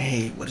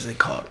McConaughey. What is it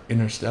called?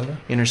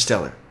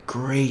 Interstellar.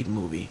 Great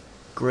movie.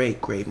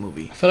 Great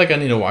movie. I feel like I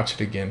need to watch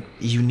it again.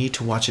 You need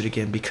to watch it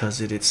again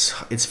because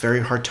it's very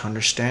hard to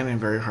understand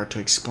and very hard to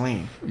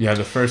explain. Yeah,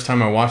 the first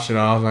time I watched it,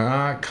 I was like,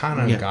 I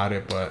kind of got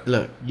it, but...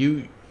 Look,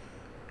 you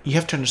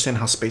have to understand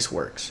how space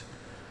works.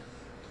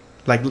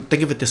 Like,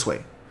 think of it this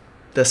way.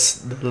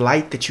 The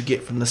light that you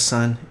get from the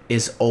sun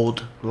is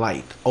old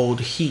light,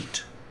 old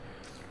heat.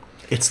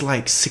 It's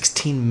like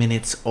 16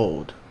 minutes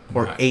old.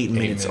 Or 8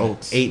 minutes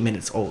old. 8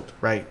 minutes old,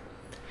 right?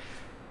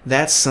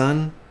 That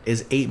sun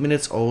is 8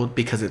 minutes old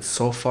because it's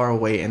so far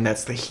away, and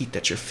that's the heat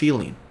that you're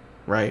feeling,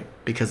 right?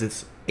 Because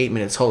it's 8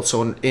 minutes old.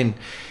 So in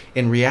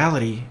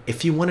reality,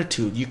 if you wanted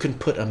to, you can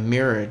put a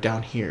mirror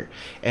down here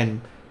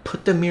and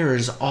put the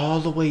mirrors all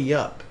the way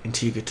up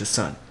until you get to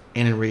sun.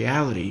 And in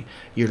reality,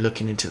 you're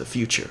looking into the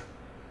future,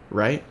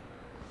 right?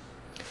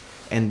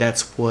 And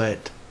that's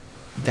what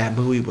that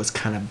movie was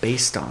kind of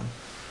based on,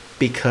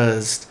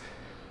 because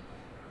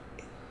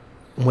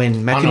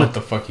when I don't know what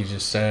the fuck you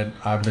just said.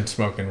 I've been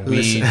smoking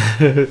weed.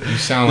 You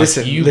sound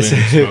like you've been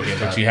smoking,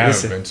 but you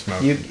haven't been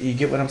smoking. You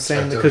get what I'm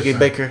saying, the cookie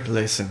baker?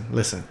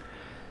 Listen.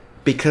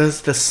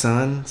 Because the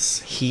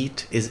sun's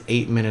heat is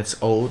 8 minutes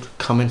old,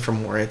 coming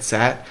from where it's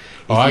at.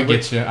 I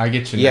get you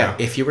Yeah, now.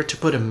 if you were to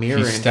put a mirror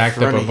in stacked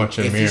front up of a bunch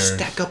you, of mirrors. if you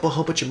stack up a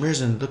whole bunch of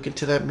mirrors and look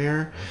into that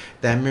mirror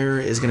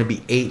is going to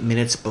be 8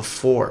 minutes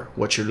before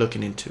what you're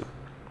looking into,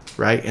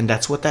 right? And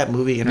that's what that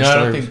movie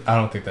Interstellar... No, I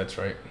don't think that's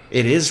right.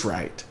 It is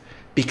right,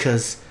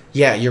 because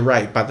Yeah, you're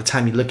right. By the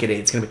time you look at it,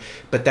 it's gonna be.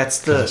 But that's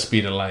the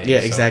speed of light. Yeah,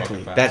 is so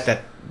exactly. fucking fast.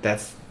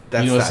 That's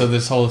You know, the- so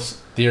this whole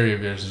theory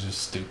of yours is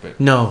just stupid.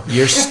 No,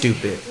 you're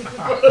stupid.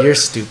 You're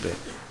stupid.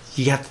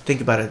 You have to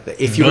think about it.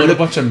 If you build were a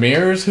bunch of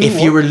mirrors, if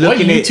you were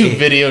looking what at YouTube it-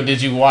 video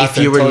did you watch? if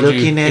you were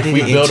looking at if it,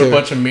 we build into- a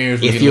bunch of mirrors,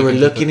 we if can you look were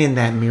into looking in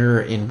that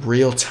mirror in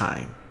real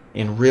time,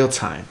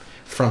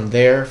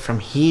 from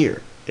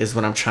here is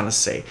what I'm trying to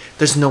say.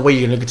 There's no way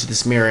you're gonna look into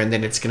this mirror and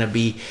then it's gonna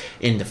be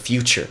in the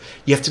future.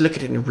 You have to look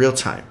at it in real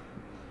time.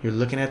 You're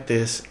looking at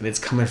this and it's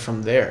coming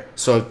from there.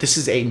 So if this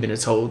is 8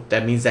 minutes old,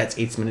 that means that's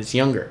 8 minutes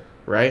younger,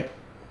 right?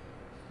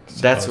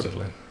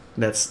 Supposedly.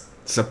 That's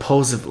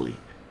supposedly.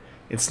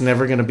 It's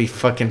never gonna be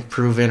fucking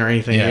proven or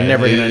anything. Yeah, You're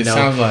never gonna it know.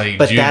 sounds like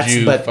but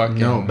juju fucking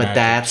but magic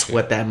that's shit.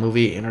 what that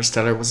movie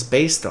Interstellar was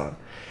based on.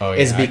 Oh,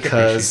 Is I could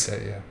because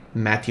appreciate that, yeah.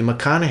 Matthew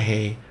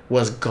McConaughey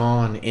was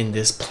gone in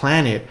this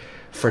planet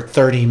for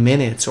 30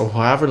 minutes or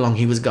however long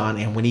he was gone,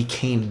 and when he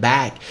came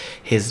back,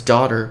 his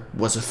daughter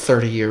was a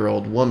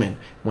 30-year-old woman.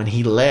 When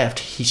he left,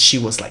 she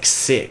was like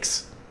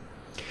 6.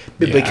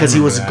 Yeah, I Because he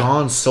remember was that.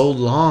 gone so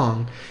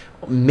long,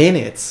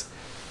 minutes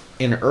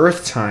in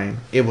Earth time,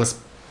 it was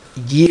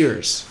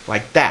years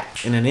like that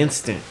in an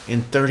instant,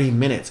 in 30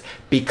 minutes,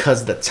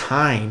 because the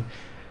time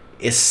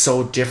is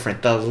so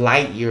different. The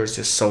light years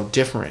is so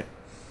different.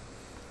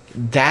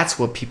 That's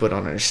what people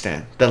don't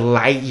understand. The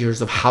light years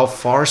of how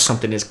far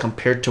something is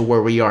compared to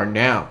where we are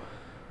now.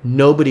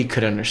 Nobody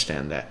could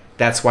understand that.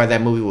 That's why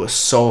that movie was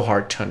so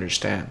hard to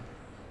understand.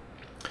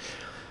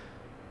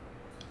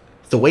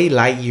 The way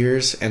light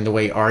years and the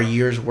way our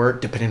years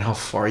work, depending on how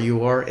far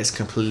you are, is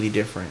completely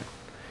different.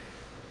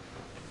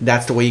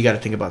 That's the way you got to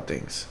think about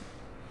things.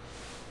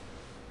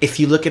 If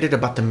you look at it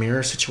about the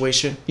mirror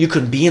situation, you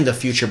could be in the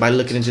future by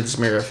looking into this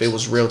mirror if it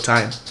was real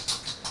time.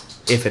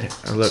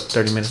 Look,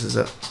 30 minutes is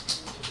up.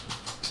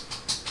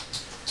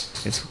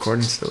 It's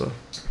recording still.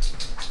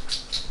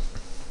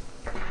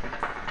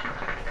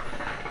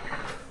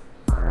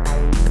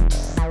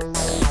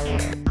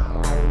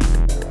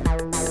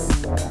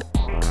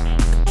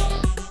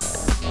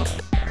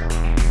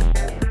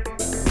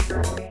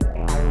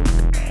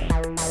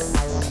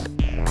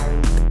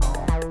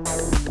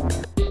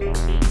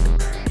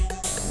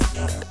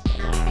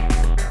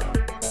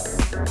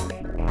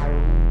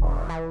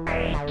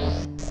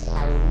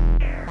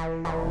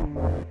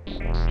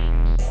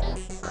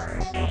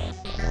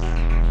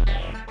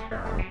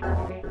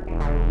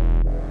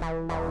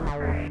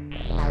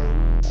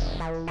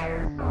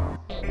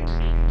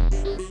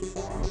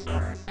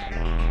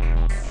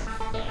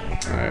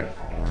 Alright.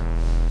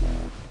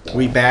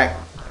 We back.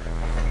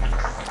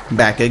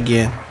 Back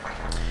again.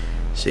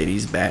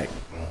 Shady's back.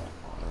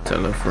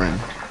 Tell a friend.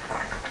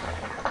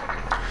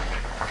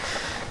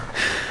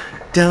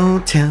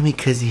 Don't tell me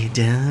 'cause you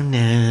don't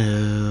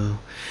know.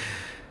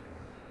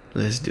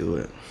 Let's do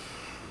it.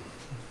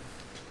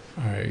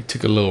 Alright,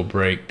 took a little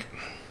break.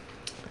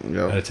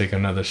 Go. Had to take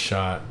another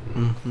shot.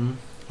 Mm-hmm.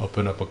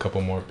 Open up a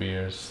couple more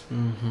beers.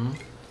 Mm-hmm.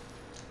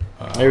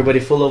 Everybody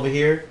full over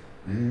here?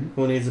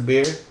 Who needs a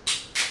beer?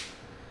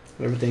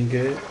 Everything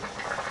good?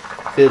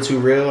 Feel too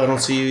real? I don't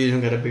see you. You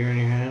don't got a beer in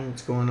your hand.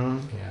 What's going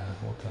on? Yeah,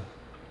 what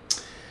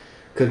the...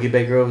 Cookie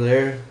baker over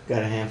there.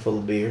 Got a handful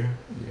of beer.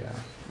 Yeah.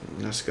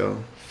 Let's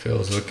go.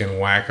 Phil's looking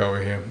whack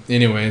over here.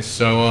 Anyway,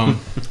 so I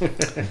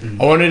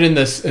wanted in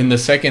the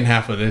second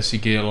half of this, you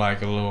get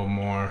like a little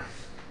more.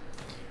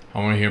 I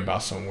want to hear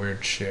about some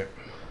weird shit.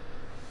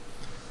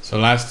 So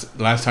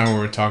last time we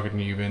were talking,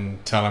 you've been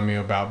telling me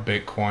about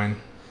Bitcoin.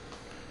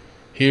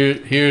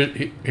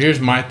 Here's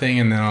my thing,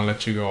 and then I'll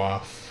let you go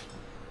off.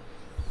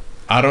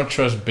 I don't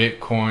trust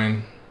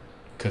Bitcoin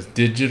because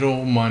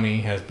digital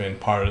money has been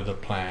part of the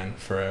plan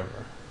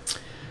forever.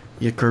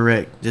 You're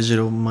correct.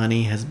 Digital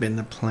money has been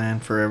the plan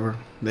forever.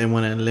 They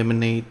want to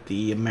eliminate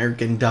the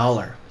American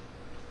dollar.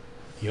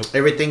 Yep.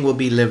 Everything will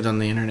be lived on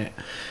the internet.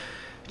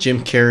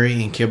 Jim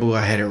Carrey and Kibble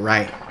had it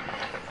right.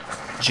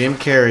 Jim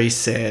Carrey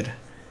said,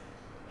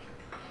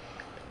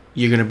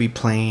 you're going to be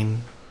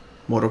playing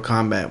Mortal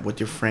Kombat with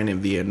your friend in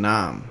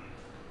Vietnam.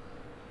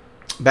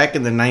 Back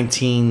in the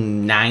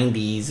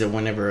 1990s or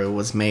whenever it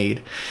was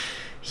made,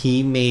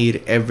 he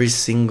made every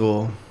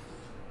single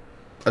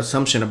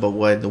assumption about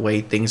what the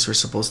way things were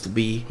supposed to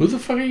be. Who the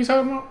fuck are you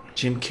talking about?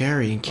 Jim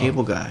Carrey and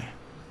Cable Guy.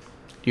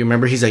 Do you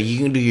remember? He's like, you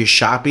can do your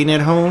shopping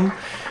at home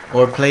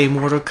or play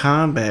Mortal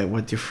Kombat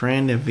with your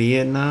friend in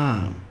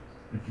Vietnam.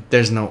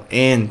 There's no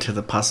end to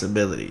the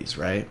possibilities,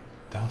 right?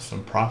 That was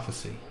some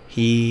prophecy.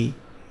 He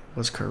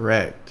was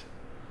correct.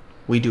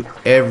 We do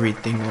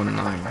everything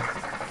online.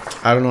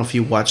 I don't know if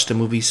you watched the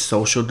movie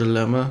Social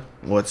Dilemma.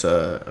 What's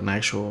an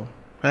actual...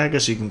 I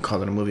guess you can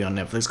call it a movie on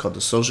Netflix called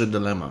The Social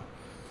Dilemma.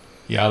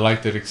 Yeah, I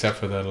liked it except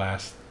for the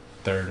last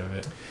third of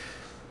it.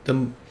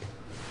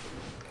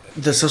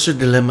 The Social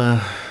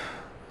Dilemma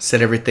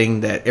said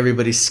everything that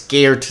everybody's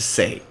scared to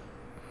say,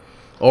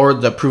 or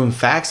the proven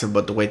facts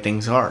about the way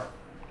things are.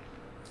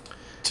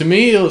 To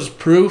me, it was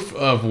proof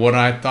of what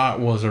I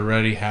thought was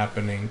already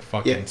happening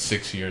fucking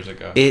 6 years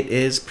ago. It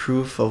is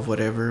proof of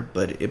whatever,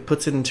 but it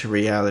puts it into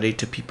reality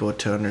to people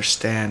to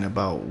understand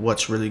about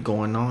what's really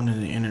going on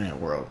in the internet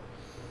world.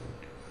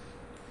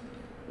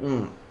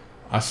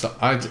 I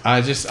saw it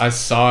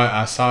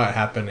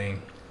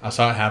happening. I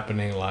saw it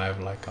happening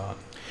live, like on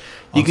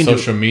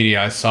social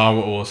media. I saw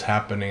what was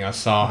happening. I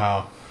saw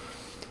how,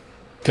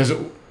 because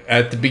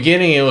at the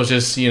beginning it was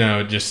just, you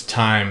know, just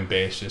time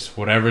based, just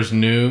whatever's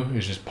new, it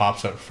just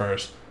pops up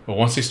first. But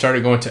once they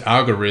started going to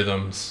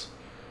algorithms,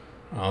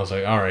 I was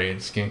like, all right,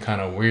 it's getting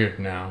kind of weird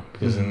now,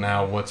 because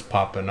now what's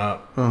popping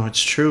up? Oh,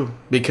 it's true.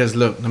 Because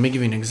look, let me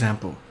give you an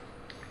example.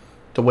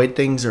 The way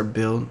things are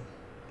built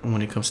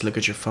when it comes to look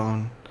at your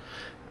phone,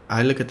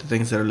 I look at the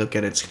things that I look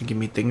at. It's gonna give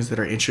me things that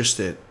are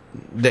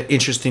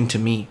interesting to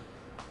me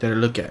that I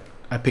look at.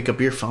 I pick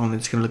up your phone,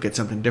 it's gonna look at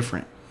something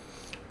different,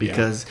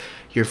 because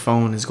your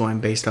phone is going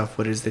based off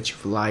what it is that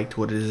you've liked,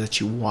 what it is that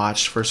you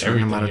watched for a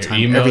certain amount of time.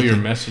 Your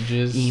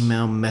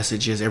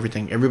messages,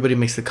 everything. Everybody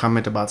makes the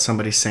comment about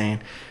somebody saying,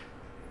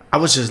 I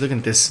was just looking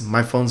at this,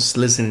 my phone's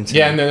listening to me.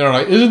 Yeah, and then they're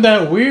like, isn't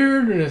that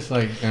weird? And it's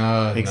like,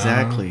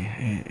 exactly. No.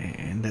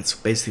 And that's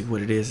basically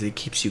what it is. It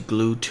keeps you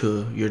glued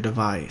to your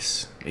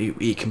device.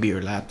 It can be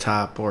your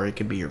laptop, or it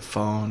can be your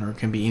phone, or it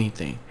can be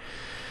anything.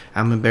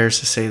 I'm embarrassed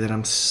to say that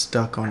I'm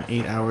stuck on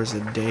 8 hours a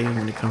day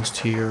when it comes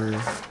to your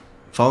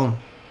phone.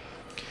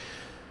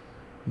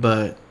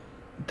 But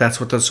that's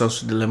what the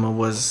social dilemma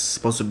was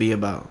supposed to be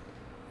about.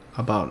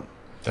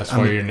 That's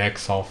why your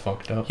neck's all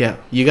fucked up. Yeah,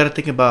 you got to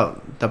think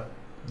about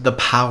the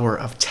power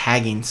of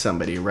tagging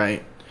somebody,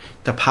 right?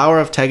 The power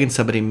of tagging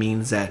somebody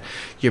means that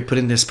you're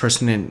putting this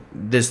person in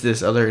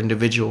this other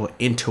individual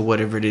into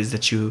whatever it is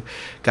that you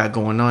got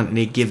going on, and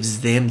it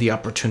gives them the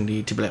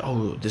opportunity to be like,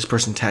 oh, this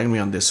person tagged me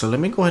on this, so let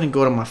me go ahead and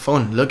go to my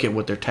phone and look at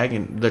what they're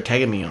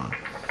tagging me on.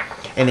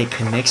 And it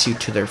connects you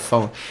to their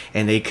phone,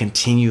 and they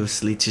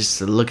continuously just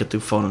look at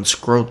their phone and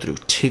scroll through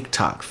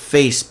TikTok,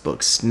 Facebook,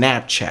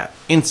 Snapchat,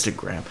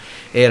 Instagram.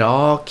 It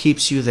all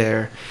keeps you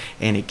there,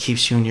 and it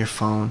keeps you in your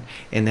phone.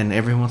 And then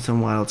every once in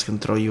a while, it's gonna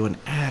throw you an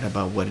ad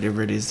about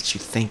whatever it is that you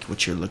think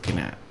what you're looking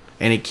at,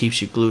 and it keeps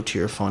you glued to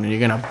your phone, and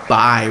you're gonna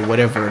buy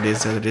whatever it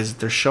is that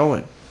they're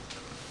showing.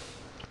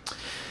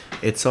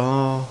 It's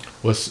all.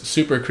 What's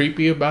super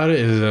creepy about it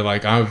is that,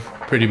 like, I've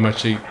pretty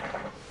much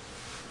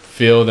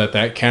feel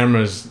that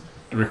camera's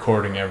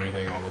recording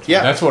everything all the time.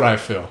 Yeah, that's what I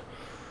feel.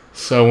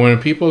 So when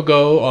people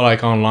go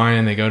like online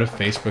and they go to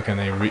Facebook and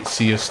they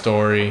see a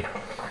story,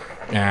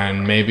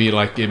 and maybe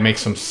like it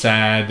makes them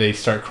sad, they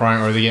start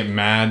crying or they get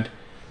mad,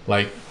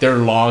 like they're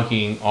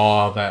logging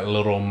all that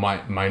little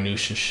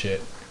minutia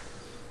shit,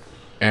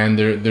 and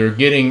they're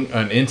getting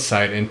an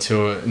insight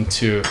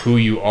into who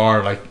you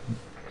are, like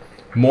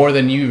more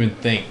than you even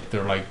think.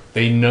 They're like,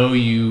 they know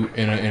you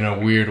in a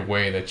weird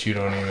way that you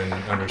don't even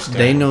understand.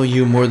 They know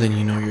you more than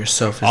you know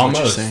yourself. Is almost.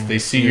 What you're saying. They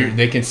see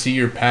they can see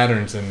your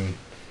patterns, and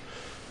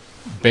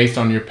based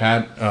on your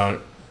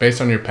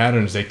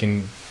patterns, they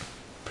can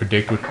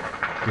predict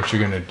what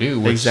you're gonna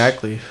do.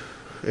 Exactly.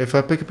 If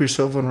I pick up your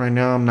cell phone right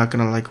now, I'm not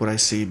gonna like what I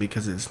see,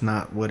 because it's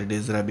not what it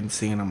is that I've been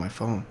seeing on my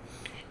phone.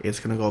 It's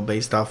gonna go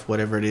based off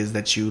whatever it is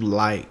that you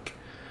like.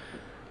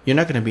 You're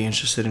not gonna be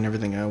interested in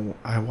everything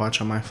I watch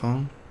on my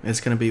phone. It's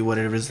going to be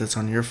whatever it is that's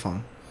on your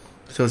phone.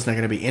 So it's not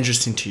going to be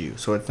interesting to you.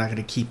 So it's not going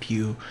to keep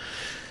you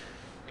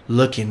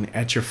looking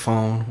at your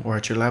phone or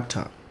at your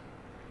laptop.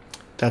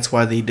 That's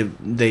why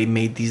they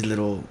made these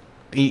little...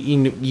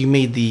 You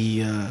made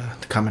the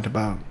comment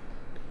about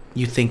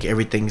you think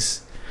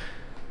everything's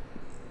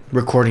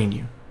recording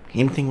you.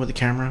 Anything with a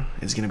camera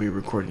is going to be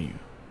recording you.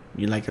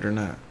 You like it or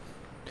not.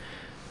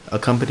 A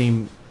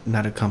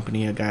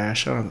guy,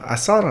 I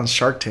saw it on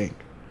Shark Tank.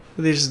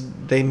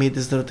 They made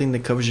this little thing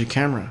that covers your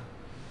camera,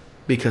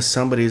 because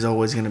somebody's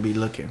always going to be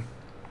looking.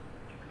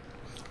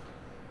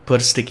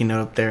 Put a sticky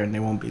note up there and they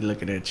won't be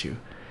looking at you.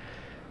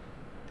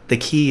 The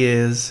key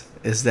is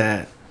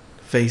that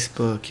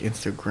Facebook,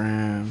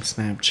 Instagram,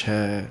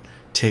 Snapchat,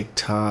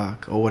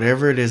 TikTok, or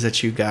whatever it is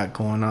that you got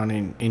going on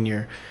in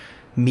your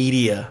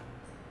media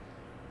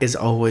is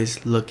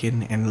always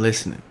looking and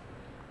listening.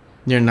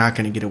 You're not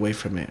going to get away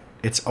from it.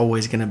 It's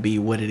always going to be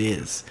what it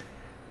is.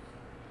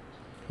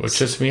 Well,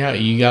 just me out.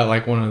 You got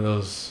like one of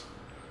those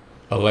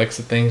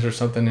Alexa things or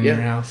something in your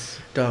house?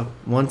 Dog,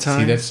 one time.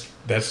 See,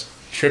 that's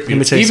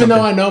trippy. Even though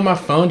I know my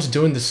phone's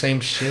doing the same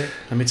shit.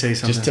 Let me tell you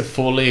something. Just to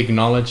fully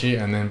acknowledge it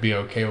and then be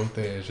okay with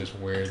it is just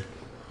weird.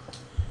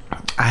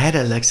 I had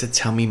Alexa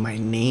tell me my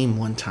name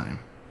one time.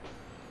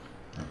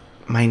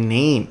 My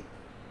name.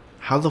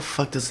 How the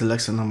fuck does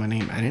Alexa know my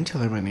name? I didn't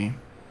tell her my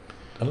name.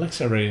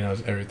 Alexa already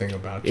knows everything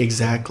about you.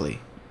 Exactly.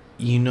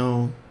 You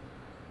know,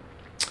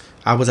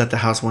 I was at the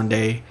house one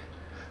day.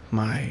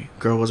 My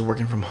girl was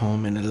working from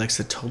home, and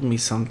Alexa told me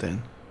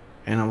something.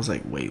 And I was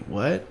like, wait,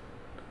 what?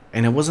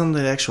 And it wasn't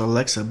the actual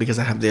Alexa, because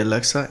I have the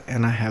Alexa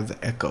and I have the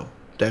Echo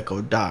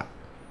Dot.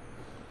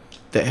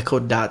 The Echo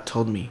Dot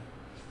told me,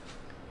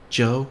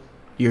 Joe,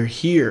 you're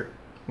here,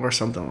 or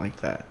something like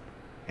that.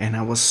 And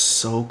I was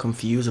so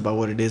confused about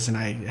what it is, and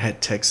I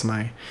had text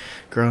my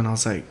girl, and I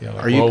was like, Yeah,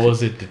 like, "Are you?" what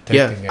was it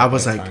detecting? Yeah, I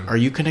was that like, time? "Are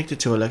you connected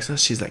to Alexa?"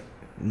 She's like,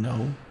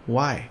 "No."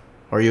 Why?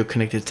 Are you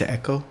connected to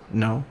Echo?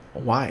 No.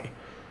 Why?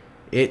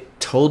 It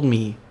told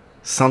me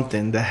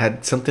something that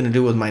had something to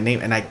do with my name,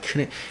 and I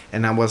couldn't.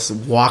 And I was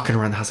walking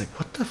around the house like,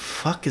 "What the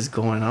fuck is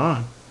going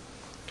on?"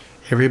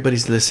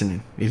 Everybody's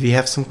listening. If you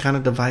have some kind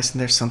of device in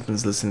there,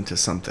 something's listening to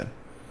something.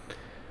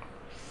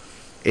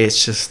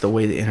 It's just the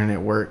way the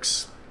internet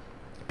works.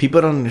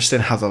 People don't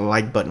understand how the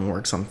like button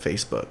works on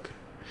Facebook.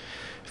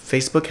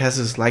 Facebook has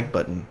this like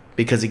button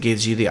because it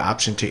gives you the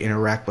option to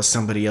interact with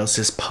somebody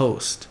else's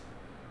post.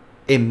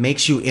 It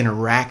makes you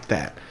interact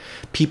that.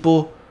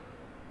 People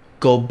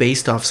go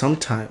based off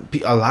sometimes.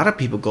 A lot of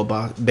people go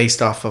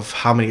based off of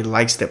how many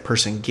likes that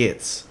person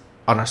gets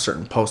on a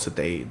certain post that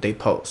they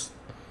post.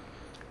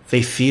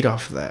 They feed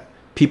off of that.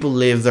 People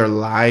live their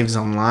lives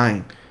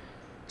online.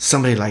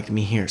 Somebody liked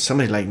me here,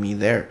 somebody liked me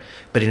there,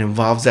 but it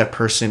involves that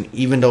person,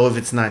 even though if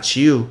it's not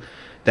you,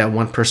 that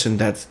one person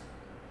that's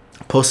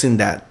posting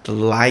that, the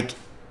like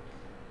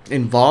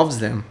involves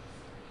them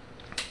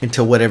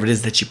into whatever it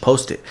is that you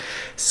posted.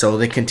 So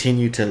they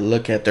continue to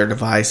look at their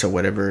device or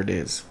whatever it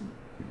is.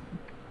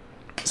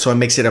 So it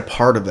makes it a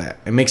part of that.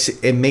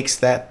 It makes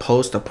that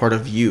post a part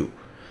of you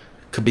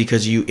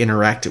because you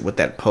interacted with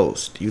that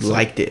post. You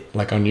liked it.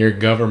 Like on your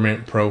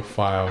government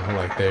profile,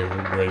 like they've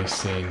already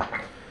seen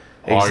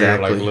all your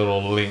like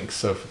little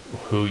links of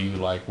who you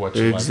like, what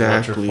you like,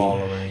 what you're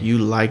following. You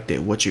liked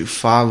it, what you're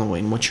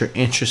following, what you're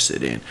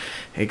interested in,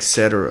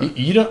 etc.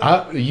 You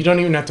don't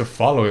even have to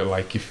follow it.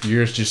 Like if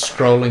you're just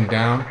scrolling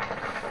down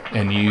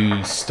and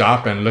you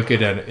stop and look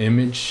at an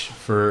image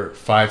for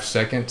 5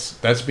 seconds,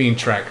 that's being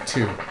tracked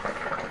too.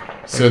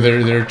 So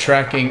they're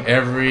tracking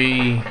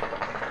every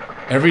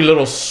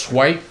little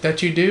swipe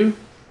that you do.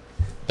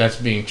 That's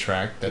being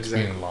tracked. That's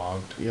being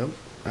logged. Yep,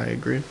 I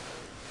agree.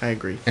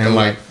 And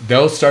like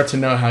they'll start to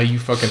know how you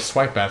fucking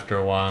swipe after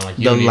a while. Like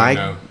you don't even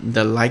know.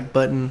 The like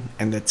button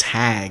and the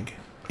tag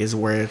is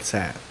where it's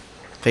at.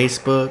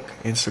 Facebook,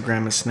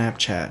 Instagram, and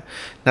Snapchat.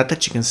 Not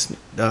that you can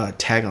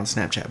tag on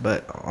Snapchat,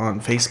 but on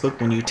Facebook,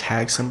 when you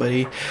tag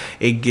somebody,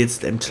 it gets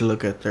them to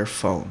look at their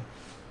phone.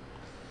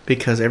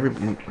 Because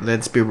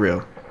let's be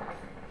real,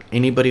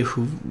 anybody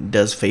who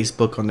does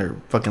Facebook on their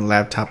fucking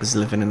laptop is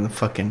living in the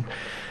fucking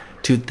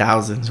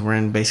 2000s.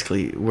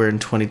 We're in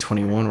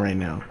 2021 right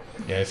now.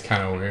 Yeah, it's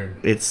kind of weird.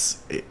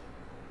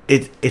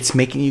 It's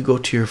making you go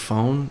to your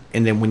phone,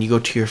 and then when you go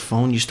to your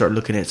phone, you start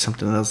looking at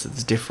something else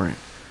that's different.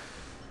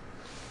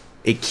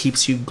 It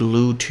keeps you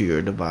glued to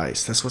your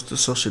device. That's what the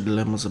social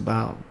dilemma's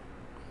about.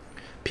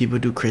 People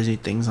do crazy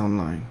things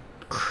online.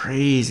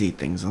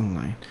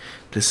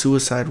 The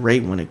suicide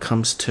rate when it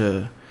comes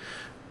to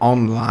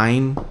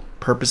online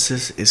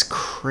purposes is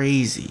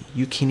crazy.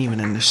 You can't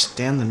even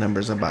understand the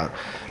numbers about.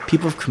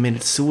 People have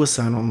committed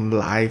suicide on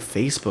live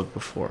Facebook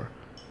before.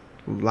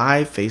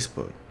 Live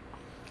Facebook,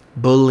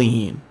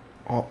 bullying,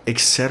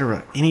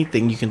 etc.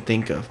 Anything you can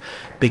think of,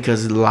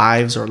 because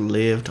lives are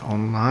lived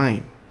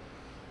online.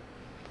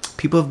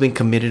 People have been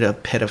committed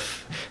of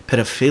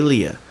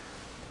pedophilia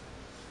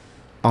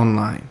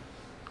online.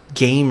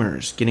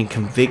 Gamers getting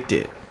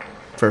convicted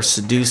for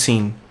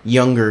seducing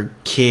younger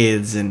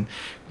kids and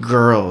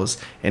girls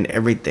and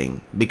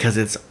everything because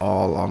it's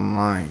all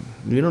online.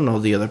 You don't know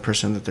the other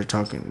person that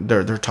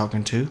they're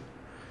talking to.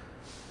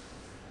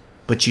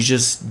 But you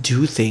just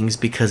do things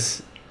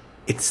because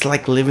it's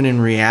like living in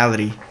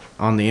reality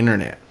on the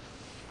internet.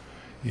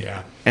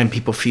 Yeah. And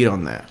people feed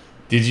on that.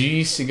 Did you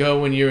used to go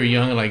when you were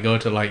young, like go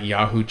to like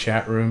Yahoo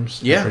chat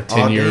rooms? Yeah.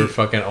 Pretend you were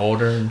fucking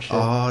older and shit?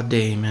 All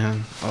day,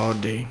 man. All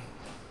day.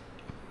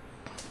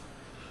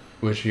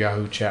 Which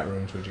Yahoo chat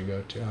rooms would you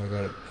go to? I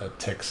go to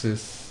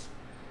Texas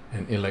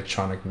and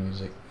electronic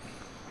music.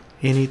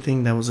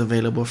 Anything that was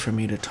available for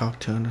me to talk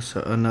to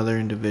another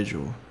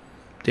individual.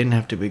 Didn't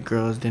have to be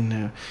girls. Didn't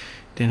have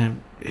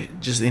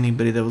just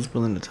anybody that was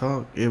willing to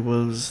talk. It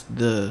was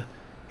the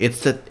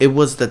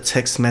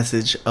text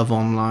message of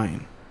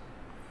online.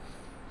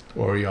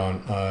 Or you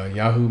on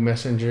Yahoo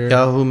Messenger?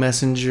 Yahoo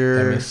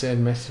Messenger. MSN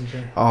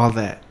Messenger. All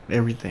that,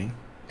 everything.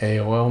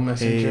 AOL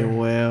Messenger.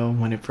 AOL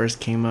when it first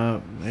came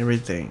up,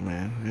 everything,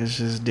 man. It's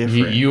just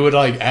different. You would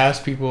like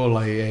ask people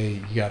like,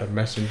 "Hey, you got a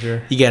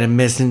messenger? You got a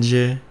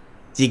messenger?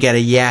 You got a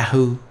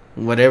Yahoo?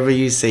 Whatever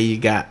you say you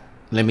got,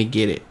 let me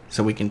get it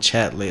so we can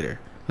chat later.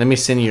 Let me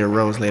send you a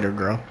rose later,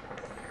 girl."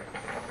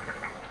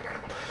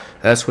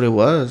 That's what it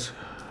was.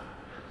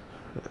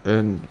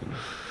 And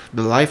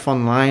the life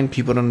online,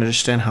 people don't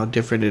understand how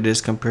different it is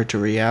compared to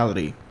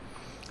reality.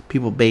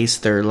 People base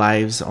their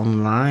lives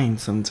online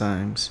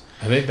sometimes.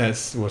 I think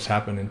that's what's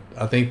happening.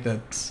 I think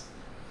that's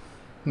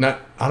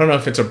not. I don't know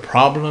if it's a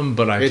problem,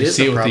 but I just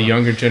see it with the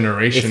younger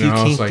generation. If you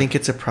can't think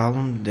it's a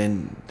problem,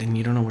 then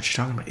you don't know what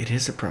you're talking about. It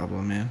is a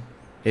problem, man.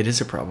 It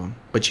is a problem.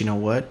 But you know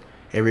what?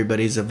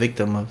 Everybody's a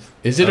victim of.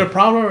 Is it a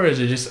problem, or is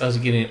it just us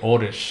getting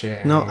old as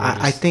shit? No,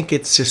 I think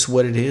it's just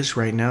what it is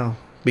right now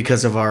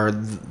because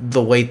of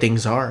the way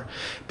things are.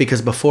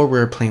 Because before we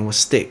were playing with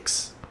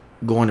sticks,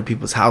 going to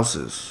people's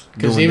houses.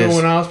 Because doing even this.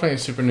 when I was playing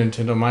Super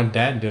Nintendo, my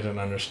dad didn't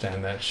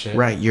understand that shit.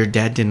 Right, your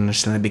dad didn't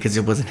understand that because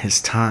it wasn't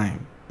his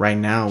time. Right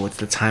now, it's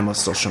the time of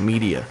social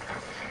media.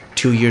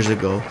 2 years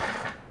ago,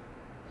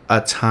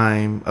 a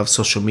time of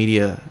social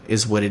media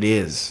is what it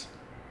is.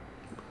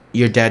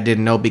 Your dad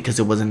didn't know because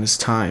it wasn't his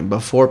time.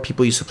 Before,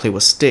 people used to play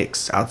with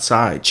sticks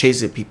outside,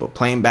 chasing people,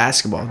 playing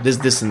basketball,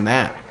 this, and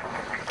that.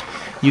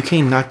 You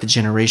can't knock the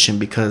generation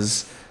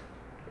because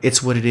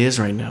it's what it is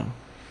right now.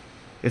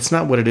 It's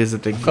not what it is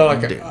that they I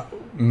felt like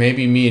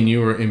maybe me and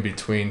you were in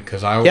between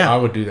because I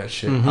would do that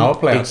shit. Mm-hmm. I would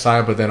play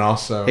outside, but then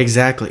also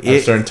exactly at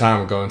a certain time, I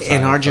would go inside.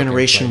 In our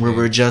generation, where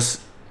we're just,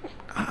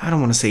 I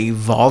don't want to say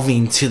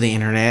evolving to the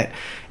internet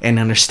and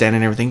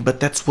understanding everything, but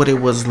that's what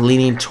it was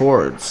leaning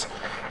towards.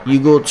 You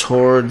go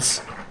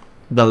towards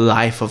the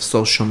life of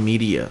social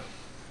media.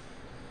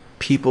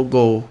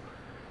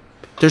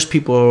 There's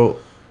people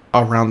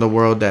around the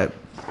world that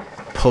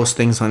post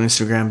things on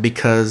Instagram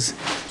because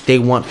they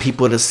want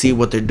people to see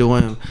what they're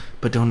doing,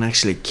 but don't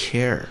actually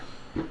care.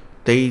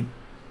 They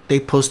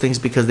post things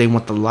because they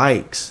want the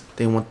likes,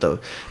 they want the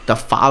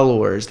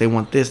followers, they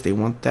want this, they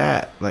want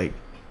that. Like,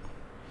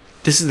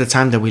 this is the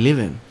time that we live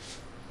in,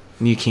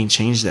 and you can't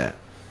change that.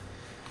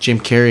 Jim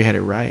Carrey had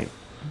it right.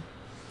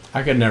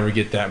 I could never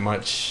get that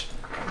much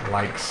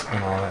likes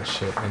and all that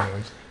shit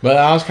anyways. But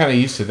I was kind of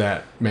used to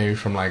that maybe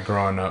from like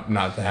growing up,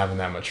 not having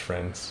that much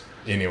friends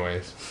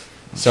anyways.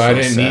 So I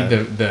didn't sad.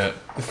 need the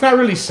it's not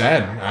really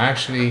sad.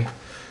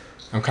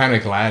 I'm kind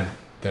of glad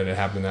that it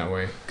happened that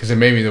way because it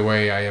made me the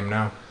way I am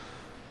now.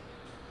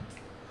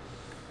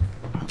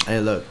 Hey,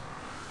 look,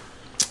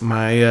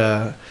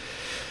 my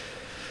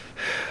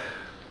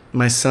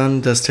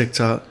son does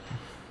TikTok.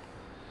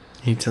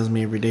 He tells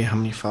me every day how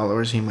many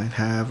followers he might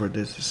have or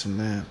this and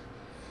that.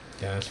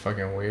 Yeah, that's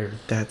fucking weird.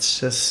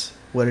 That's just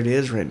what it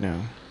is right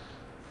now.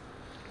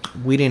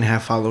 We didn't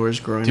have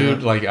followers growing up.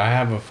 Dude, like I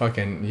have a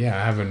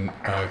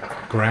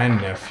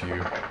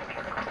grandnephew.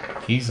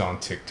 He's on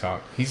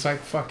TikTok. He's like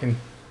fucking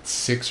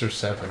 6 or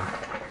 7.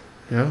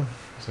 Yeah.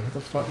 So what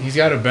the fuck? He's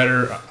got a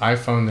better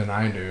iPhone than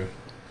I do.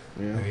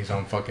 Yeah. And he's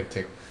on fucking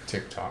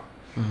TikTok.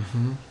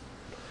 Mm-hmm.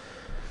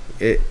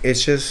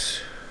 It's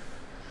just...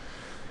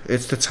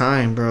 It's the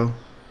time, bro.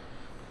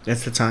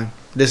 It's the time.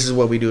 This is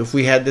what we do. If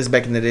we had this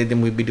back in the day,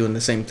 then we'd be doing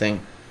the same thing.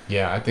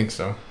 Yeah, I think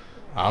so.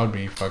 I would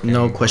be fucking...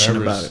 No question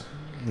about it.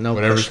 No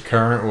whatever's question.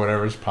 current,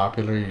 whatever's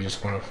popular, you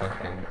just want to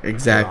fucking...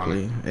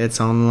 Exactly. It's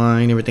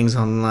online. Everything's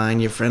online.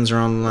 Your friends are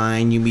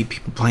online. You meet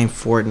people playing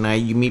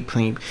Fortnite. You meet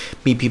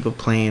people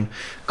playing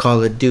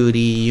Call of Duty.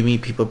 You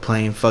meet people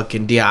playing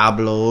fucking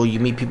Diablo. You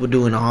meet people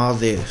doing all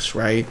this,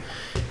 right?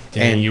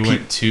 And you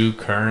went 2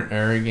 current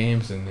era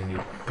games and then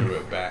you threw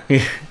it back.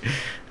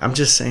 I'm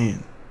just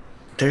saying.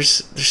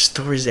 There's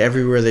stories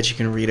everywhere that you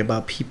can read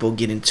about people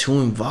getting too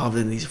involved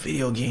in these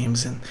video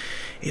games, and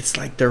it's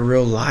like their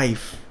real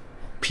life.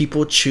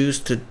 People choose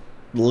to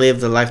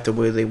live the life the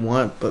way they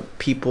want, but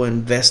people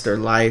invest their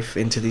life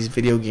into these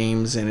video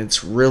games, and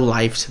it's real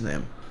life to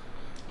them.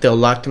 They'll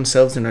lock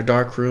themselves in a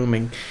dark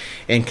room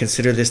and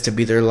consider this to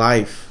be their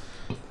life.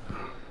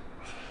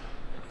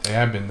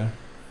 Yeah, I've been there.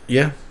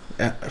 Yeah.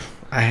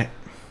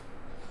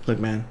 Look,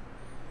 man.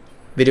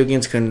 Video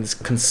games can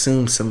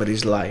consume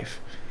somebody's life,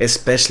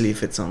 especially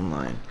if it's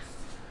online.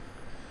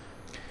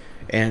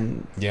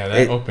 And yeah,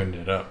 that opened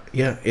it up.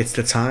 Yeah, it's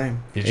the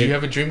time. Did you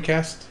have a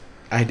Dreamcast?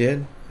 I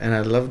did, and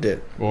I loved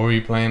it. What were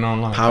you playing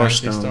online? Power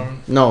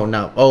Stone.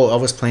 No. Oh, I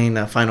was playing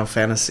Final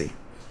Fantasy.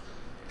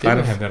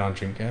 Didn't have that on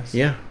Dreamcast.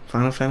 Yeah,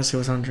 Final Fantasy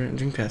was on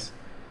Dreamcast.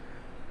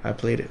 I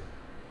played it.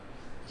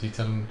 Is he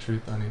telling the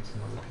truth? I need to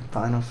know.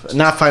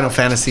 Not Final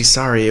Fantasy.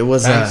 Sorry, it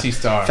was Fantasy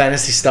Star.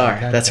 Fantasy Star.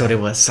 Okay, That's what it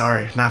was.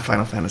 Sorry, not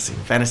Final Fantasy.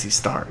 Fantasy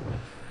Star.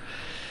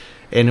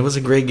 And it was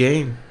a great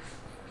game.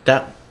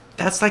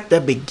 That's like the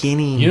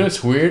beginning. You know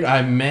what's weird?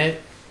 I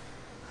met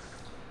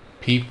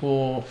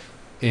people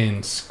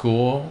in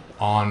school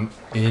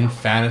in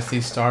Fantasy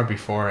Star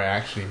before I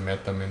actually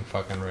met them in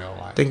fucking real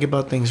life. Think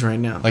about things right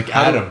now. Like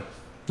Adam.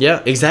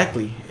 Yeah,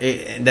 exactly.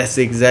 That's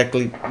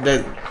exactly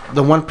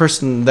the one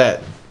person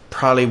that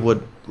probably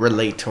would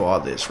relate to all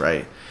this,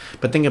 right?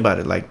 But think about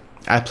it. Like,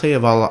 I play a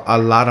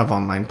lot of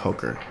online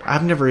poker.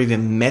 I've never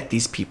even met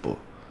these people.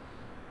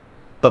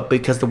 But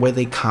because the way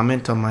they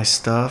comment on my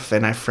stuff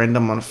and I friend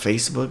them on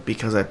Facebook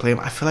because I play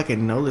them, I feel like I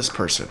know this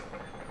person.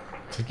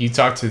 It's like you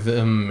talk to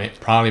them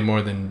probably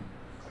more than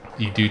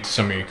you do to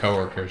some of your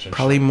coworkers.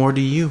 Probably more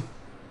to you.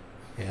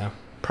 Yeah.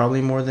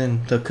 Probably more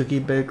than the cookie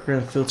baker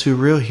and Feel Too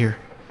Real here.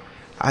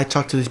 I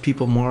talk to these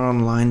people more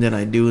online than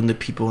I do in the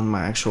people in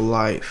my actual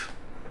life.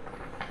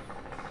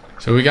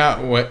 So we got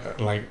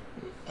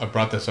I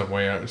brought this up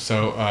way earlier.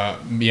 So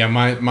yeah,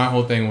 my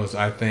whole thing was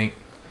I think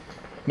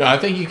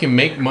you can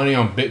make money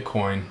on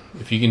Bitcoin.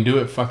 If you can do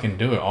it, fucking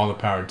do it. All the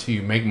power to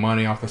you. Make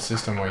money off the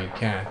system while you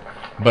can.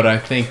 But I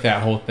think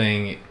that whole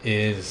thing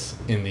is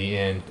in the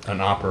end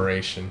an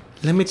operation.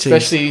 Let me tell you.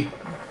 Especially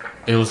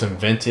it was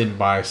invented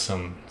by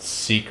some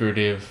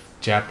secretive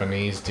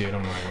Japanese dude.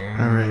 I'm like,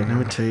 all right, let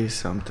me tell you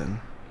something.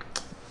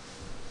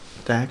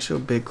 The actual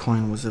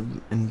Bitcoin was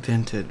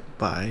invented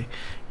by,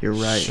 you're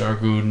right,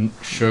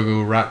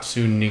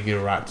 Shoguratsu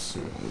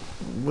Nigiratsu.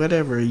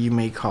 whatever you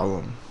may call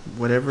him,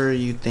 whatever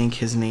you think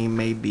his name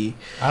may be.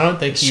 I don't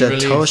think he really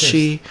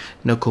Satoshi exists.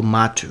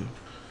 Nakamoto.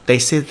 They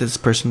say that this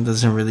person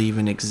doesn't really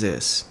even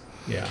exist.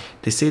 Yeah.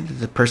 They say that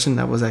the person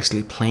that was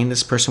actually playing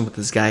this person with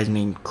this guy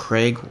named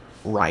Craig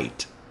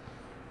Wright,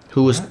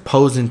 who was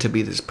posing to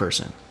be this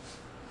person.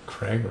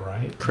 Craig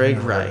Wright? Craig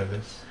Never heard Wright. of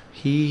this.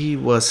 He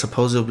was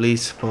supposedly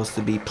supposed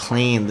to be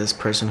playing this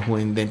person who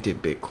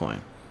invented Bitcoin.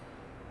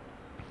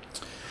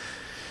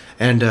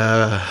 And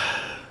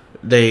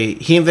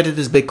he invented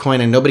this Bitcoin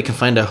and nobody can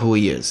find out who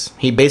he is.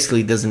 He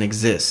basically doesn't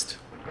exist.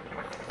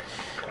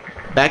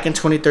 Back in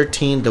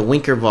 2013, the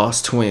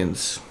Winklevoss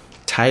twins,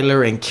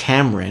 Tyler and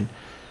Cameron,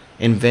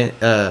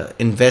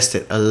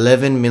 invested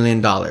 $11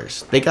 million.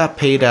 They got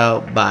paid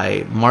out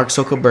by Mark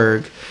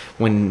Zuckerberg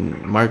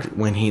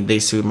when they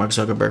sued Mark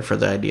Zuckerberg for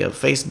the idea of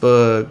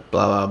Facebook,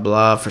 blah blah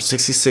blah, for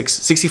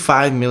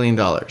 $65 million.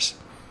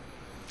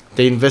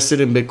 They invested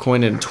in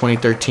Bitcoin in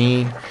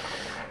 2013,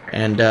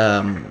 and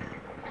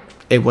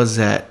it was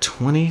at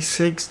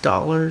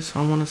 $26,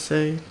 I want to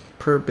say,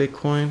 per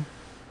Bitcoin.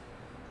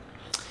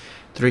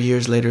 3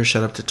 years later, it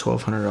shot up to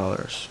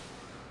 $1,200.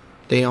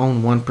 They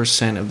own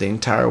 1% of the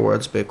entire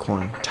world's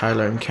Bitcoin.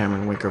 Tyler and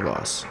Cameron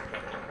Winklevoss.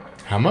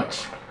 How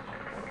much?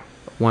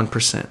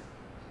 1%.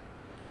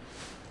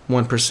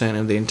 1%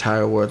 of the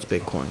entire world's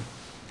Bitcoin.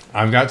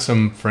 I've got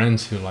some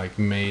friends who like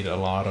made a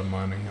lot of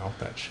money off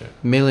that shit.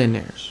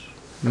 Millionaires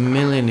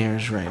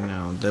right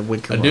now. The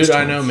Winklevoss A dude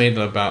I twins. know made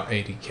about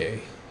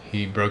 80K.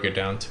 He broke it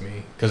down to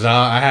me because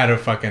I had to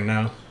fucking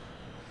know.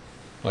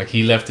 Like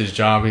he left his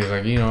job. He's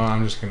like,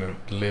 I'm just gonna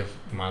live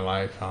my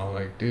life. I was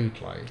like,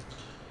 dude, like,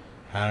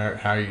 how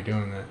are you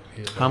doing that?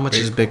 How much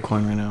is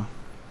Bitcoin right now?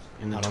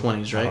 In the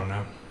 20s, right? I don't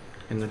know.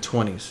 In the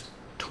 20s.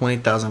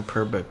 20,000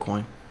 per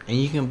Bitcoin. And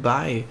you can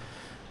buy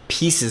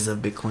pieces of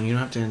Bitcoin. You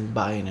don't have to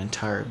buy an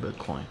entire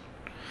Bitcoin.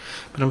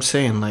 But I'm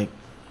saying, like,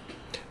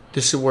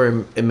 this is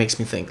where it makes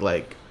me think,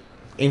 like,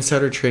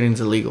 insider trading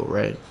is illegal,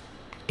 right?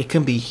 It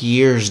can be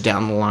years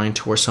down the line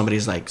to where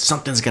somebody's like,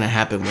 something's going to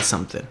happen with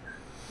something.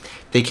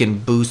 They can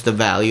boost the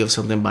value of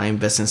something by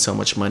investing so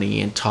much money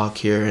and talk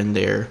here and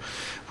there,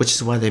 which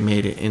is why they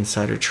made it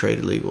insider trade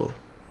illegal.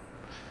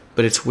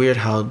 But it's weird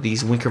how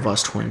these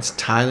Winklevoss twins,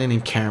 Tyler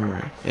and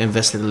Cameron,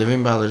 invested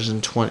 $11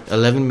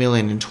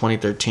 million in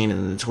 2013,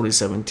 and in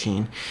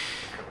 2017,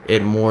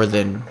 it more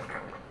than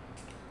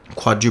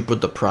quadrupled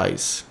the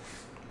price.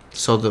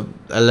 So the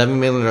 $11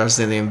 million that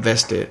they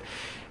invested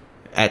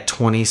at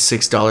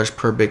 $26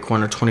 per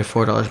Bitcoin or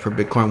 $24 per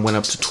Bitcoin went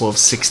up to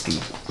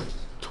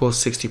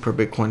 $12.60 per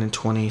Bitcoin in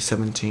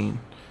 2017.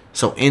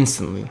 So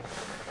instantly,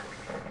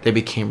 they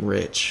became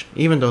rich.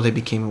 Even though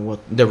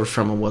they were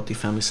from a wealthy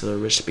family, so they were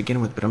rich to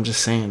begin with. But I'm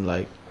just saying,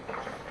 like,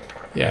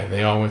 Yeah,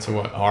 they all went to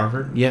what,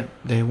 Harvard? yeah,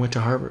 they went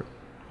to Harvard.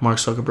 Mark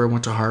Zuckerberg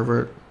went to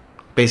Harvard.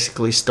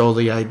 Basically, stole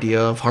the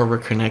idea of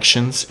Harvard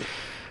connections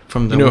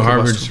from the.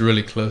 Harvard's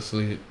really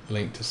closely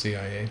linked to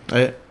CIA.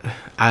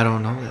 I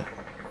don't know that.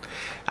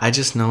 I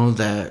just know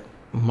that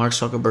Mark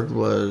Zuckerberg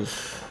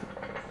was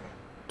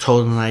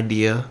told an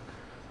idea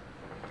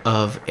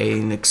of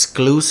an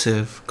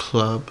exclusive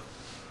club,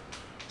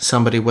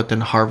 somebody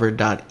within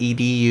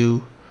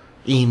harvard.edu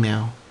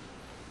email,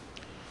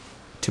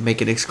 to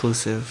make it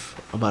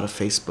exclusive about a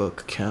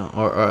Facebook account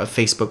or a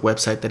Facebook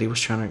website that he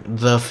was trying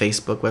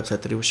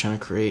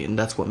to create, and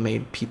that's what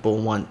made people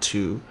want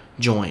to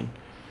join.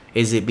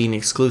 Is it being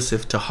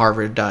exclusive to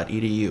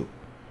harvard.edu?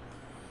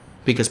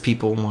 Because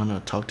people want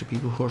to talk to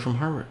people who are from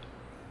Harvard.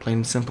 Plain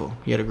and simple.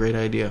 He had a great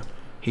idea.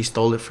 He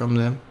stole it from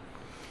them.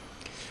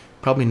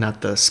 Probably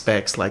not the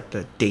specs like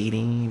the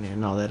dating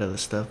and all that other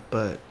stuff,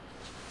 but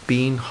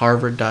being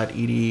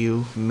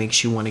harvard.edu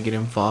makes you want to get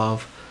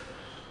involved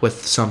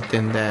with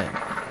something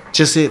that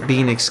just it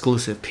being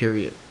exclusive,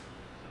 period.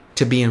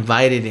 To be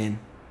invited in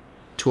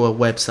to a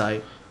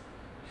website.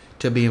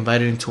 To be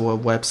invited into a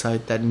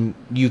website that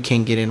you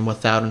can get in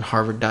without an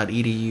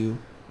harvard.edu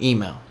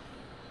email.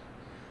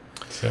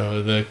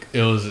 So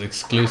it was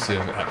exclusive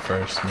at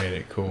first, made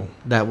it cool.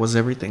 That was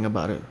everything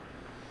about it.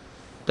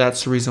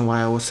 That's the reason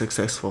why I was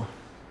successful.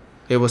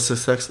 It was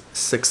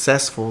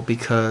successful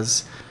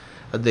because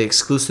of the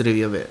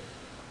exclusivity of it.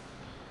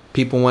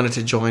 People wanted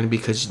to join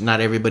because not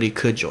everybody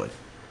could join.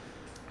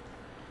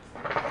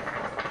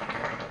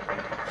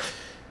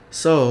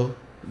 So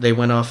they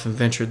went off and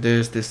ventured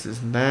this,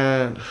 and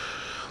that.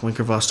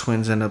 Winklevoss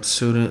twins end up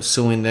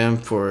suing them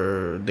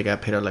for, they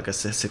got paid out, like I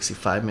said,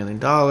 $65 million.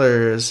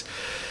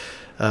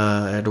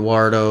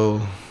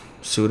 Eduardo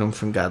sued him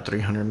got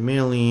 $300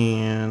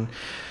 million.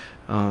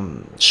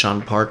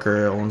 Sean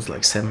Parker owns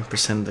like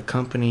 7% of the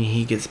company.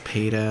 He gets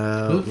paid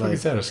out. Who the fuck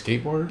is that, a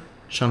skateboarder?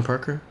 Sean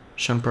Parker?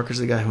 Sean Parker's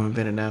the guy who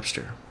invented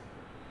Napster.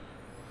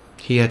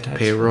 He had to That's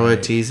pay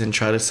royalties and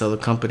try to sell the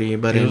company,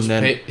 but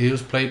he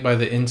was played by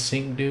the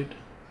NSYNC dude.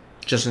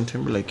 Justin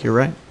Timberlake, you're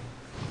right.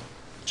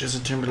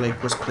 Justin Timberlake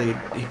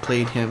he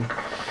played him.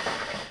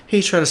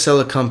 He tried to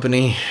sell a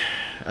company.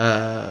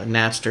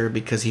 Napster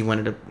because he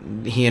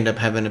ended up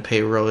having to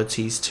pay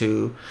royalties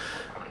to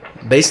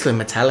basically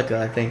Metallica,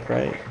 I think,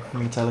 right?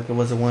 Metallica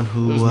was the one It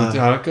who was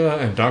Metallica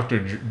and Dr.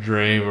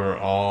 Dre were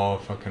all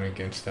fucking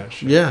against that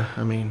shit. yeah,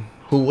 I mean,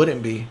 who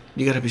wouldn't be?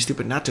 You gotta be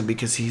stupid not to,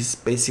 because he's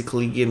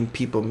basically giving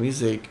people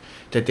music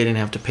that they didn't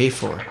have to pay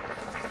for.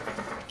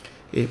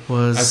 It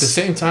was At the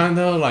same time,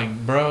 though,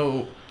 like,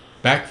 bro,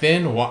 back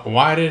then,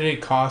 why did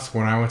it cost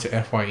when I went to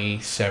FYE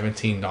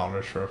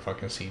 $17 for a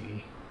fucking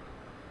CD?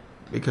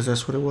 because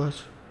that's what it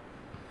was.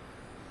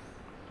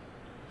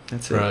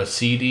 That's For it. a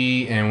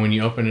CD, and when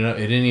you open it up,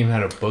 it didn't even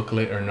have a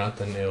booklet or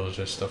nothing. It was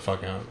just a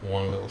fucking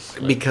one little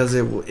slip. Because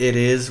it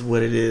is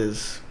what it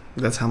is.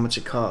 That's how much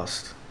it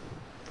cost.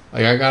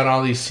 Like, I got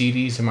all these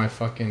CDs in my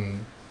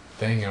fucking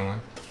thing. I'm like,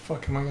 what the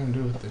fuck am I gonna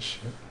do with this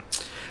shit?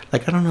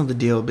 Like, I don't know the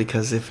deal,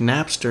 because if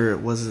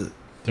Napster was...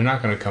 They're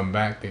not gonna come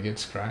back. They get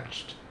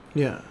scratched.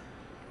 Yeah.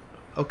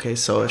 Okay,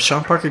 so if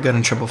Sean Parker got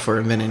in trouble for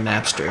inventing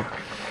Napster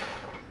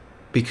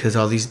because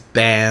all these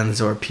bands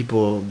or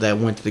people that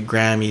went to the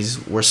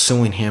Grammys were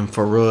suing him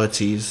for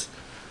royalties,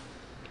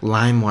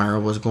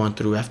 LimeWire was going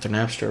through after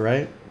Napster,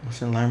 right?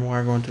 Wasn't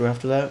LimeWire going through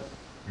after that?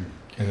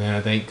 And then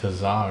I think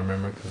Kazaa,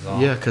 remember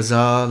Kazaa? Yeah,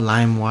 Kazaa,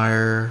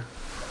 LimeWire,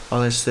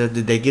 all that stuff.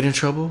 Did they get in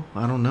trouble?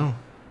 I don't know.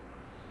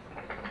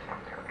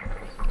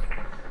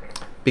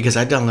 Because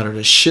I downloaded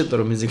a shitload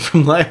of music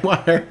from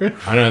LimeWire.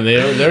 I know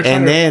they're trying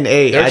And then,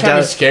 hey, they're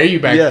trying to scare you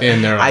back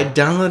then. They're I like,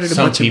 downloaded a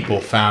some bunch people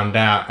of... found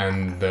out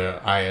and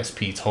the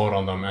ISP told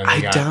on them, and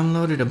they got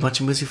downloaded a bunch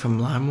of music from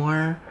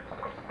LimeWire,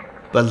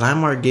 but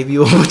LimeWire gave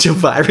you a bunch of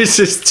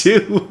viruses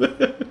too.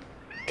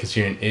 because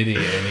you're an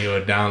idiot and you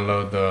would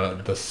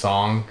download the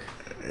song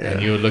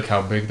and you would look how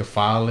big the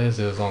file is.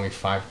 It was only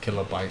 5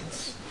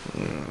 kilobytes.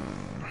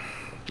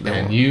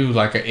 And you,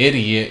 like an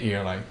idiot,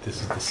 you're like,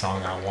 this is the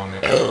song I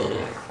wanted.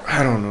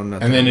 I don't know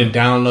nothing. And then it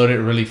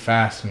downloaded really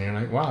fast, and you're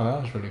like, wow,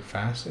 that was really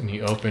fast. And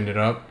you opened it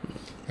up,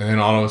 and then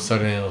all of a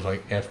sudden it was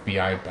like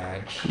FBI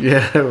badge.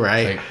 Yeah,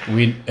 right. Like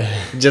we,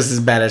 Just as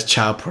bad as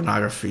child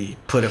pornography.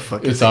 Put a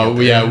fucking... it's all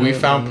we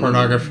found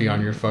pornography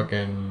on your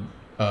fucking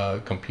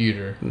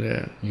computer.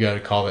 Yeah. You got to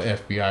call the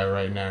FBI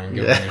right now and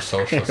give them your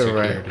social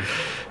security. Right.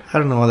 I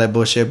don't know all that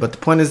bullshit, but the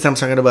point is I'm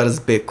talking about is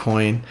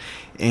Bitcoin,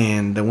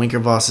 and the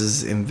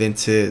Winkerbosses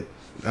invested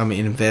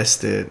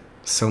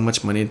so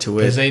much money into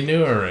it. Because they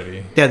knew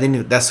already. Yeah, they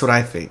knew. That's what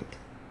I think.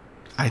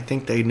 I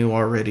think they knew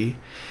already.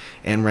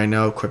 And right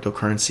now,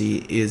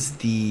 cryptocurrency is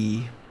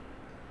the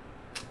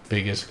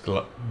Biggest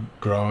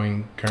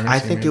growing currency. I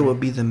think maybe? it will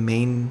be the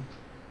main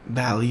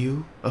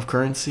value of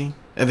currency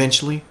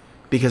eventually,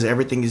 because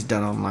everything is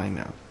done online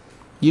now.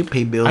 You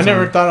pay bills. I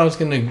never thought I was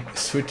gonna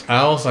switch.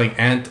 I was like,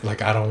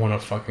 I don't want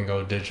to fucking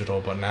go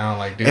digital, but now,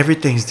 like, dude,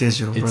 everything's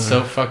digital. it's brother.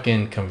 so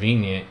fucking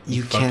convenient.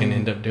 You fucking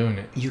end up doing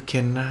it. You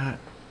cannot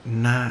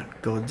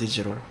not go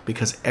digital,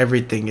 because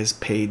everything is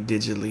paid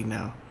digitally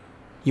now.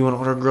 You want to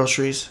order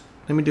groceries?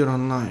 Let me do it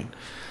online.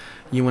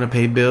 You want to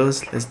pay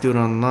bills? Let's do it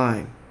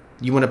online.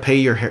 You want to pay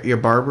your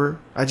barber?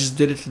 I just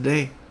did it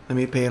today. Let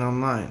me pay it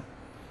online.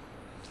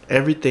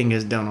 Everything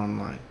is done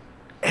online.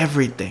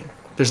 Everything.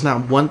 There's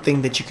not one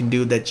thing that you can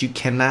do that you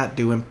cannot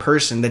do in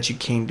person that you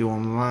can't do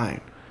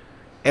online.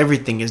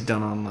 Everything is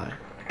done online.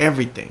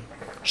 Everything.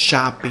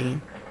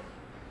 Shopping.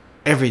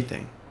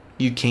 Everything.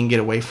 You can't get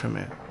away from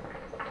it.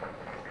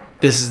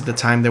 This is the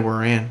time that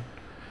we're in.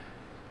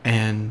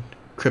 And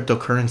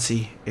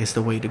cryptocurrency is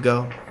the way to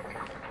go.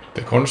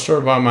 The corner store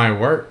by my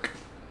work,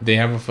 they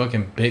have a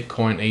fucking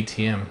Bitcoin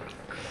ATM.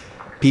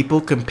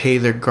 People can pay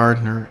their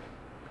gardener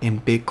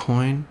in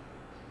Bitcoin,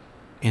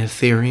 in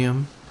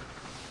Ethereum.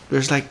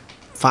 There's like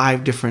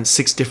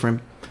 6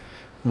 different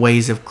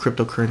ways of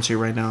cryptocurrency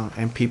right now,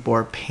 and people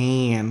are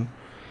paying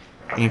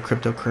in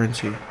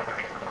cryptocurrency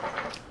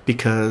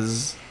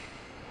because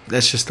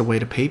that's just the way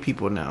to pay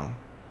people now.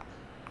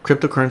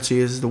 Cryptocurrency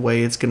is the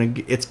way it's gonna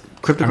get. It's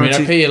cryptocurrency. I mean,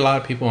 I pay a lot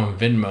of people on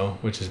Venmo,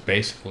 which is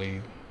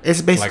basically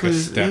It's basically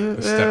like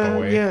a step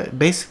away. Yeah,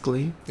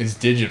 basically. It's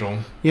digital.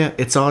 Yeah,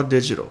 it's all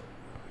digital.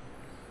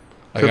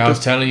 Like I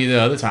was telling you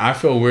the other time, I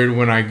feel weird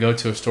when I go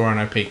to a store and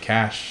I pay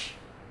cash.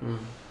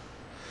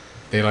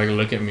 They like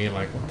look at me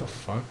like, what the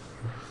fuck?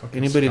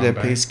 Anybody that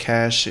pays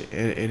cash at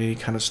any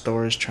kind of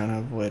store is trying to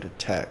avoid a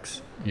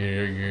tax.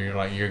 You're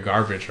like, you're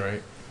garbage,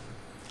 right?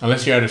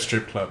 Unless you're at a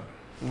strip club.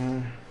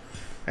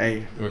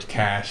 Hey, With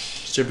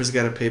cash. strippers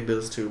gotta pay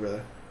bills too,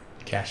 brother.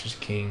 Cash is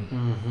king.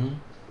 Mm-hmm.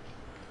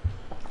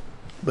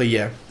 But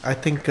yeah, I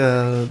think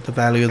the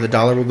value of the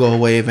dollar will go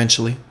away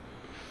eventually.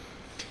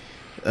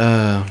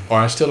 Or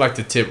I still like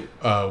to tip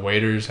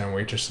waiters and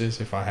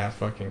waitresses if I have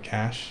fucking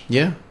cash.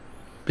 Yeah,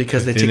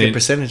 because they Then take a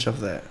percentage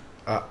of that.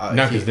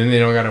 No, because then they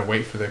don't gotta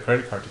wait for their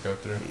credit card to go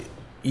through.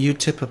 You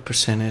tip a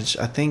percentage.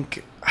 I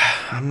think,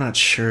 I'm not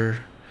sure,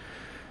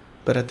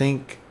 but I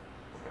think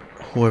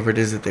whoever it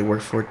is that they work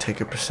for take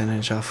a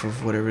percentage off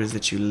of whatever it is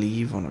that you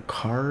leave on a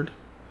card.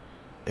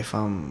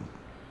 Oh,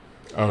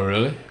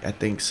 really? I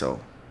think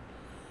so.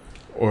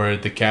 Or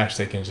the cash,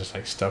 they can just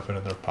like stuff it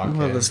in their pocket.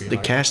 Well, and the be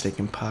like, cash they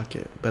can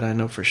pocket, but I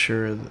know for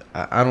sure.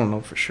 I don't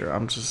know for sure.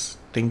 I'm just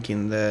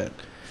thinking that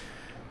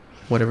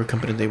whatever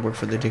company they work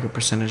for, they take a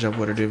percentage of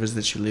whatever it is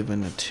that you leave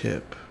in a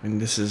tip.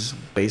 And this is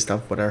based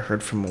off what I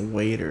heard from a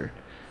waiter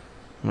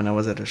when I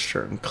was at a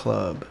certain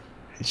club.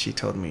 And she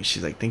told me,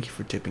 she's like, thank you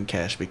for tipping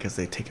cash because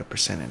they take a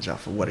percentage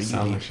off of what you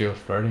Sounds leave. like she was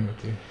flirting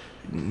with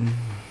you.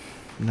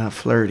 Not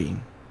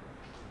flirting,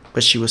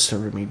 but she was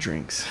serving me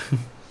drinks.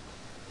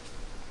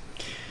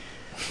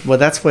 Well,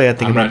 that's why I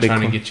think I'm about not Bitcoin.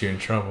 trying to get you in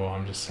trouble.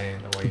 I'm just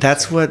saying the way.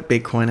 That's what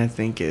Bitcoin, I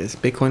think, is.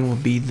 Bitcoin will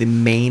be the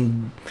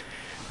main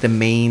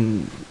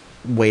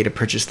way to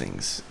purchase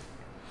things.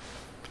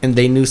 And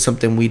they knew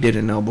something we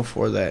didn't know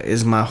before that,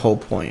 is my whole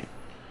point.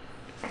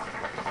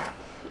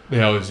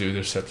 They always do.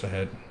 They're steps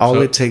ahead.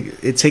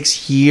 It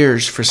takes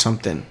years for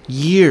something.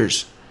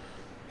 Years.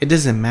 It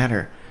doesn't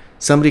matter.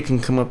 Somebody can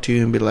come up to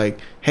you and be like,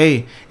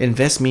 hey,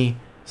 invest me.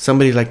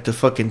 Somebody like the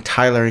fucking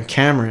Tyler and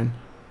Cameron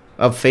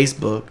of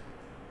Facebook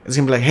is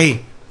going to be like,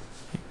 hey,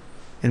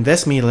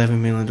 invest me $11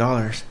 million.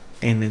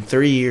 And in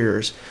 3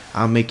 years,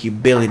 I'll make you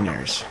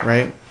billionaires,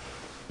 right?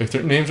 If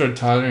their names are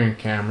Tyler and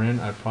Cameron,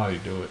 I'd probably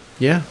do it.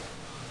 Yeah.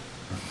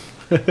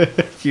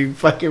 You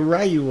fucking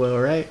right, you will,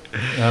 right?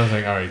 And I was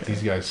like, all right,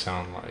 these guys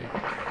sound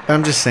like.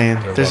 I'm just saying,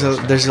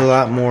 there's a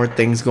lot more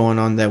things going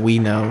on that we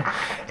know,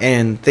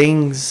 and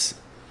things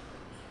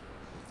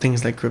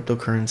like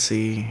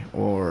cryptocurrency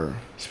or.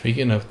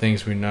 Speaking of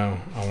things we know,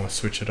 I want to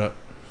switch it up.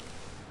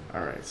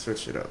 All right,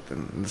 switch it up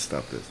and let's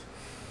stop this.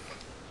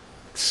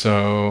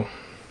 So,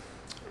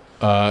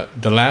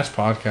 the last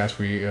podcast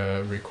we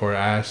recorded,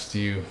 I asked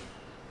you,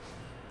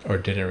 or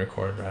didn't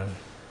record rather.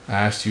 I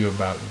asked you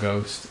about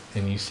Ghost,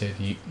 and you said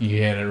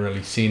you hadn't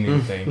really seen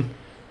anything.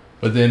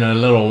 But then a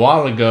little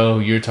while ago,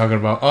 you were talking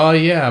about, oh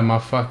yeah, my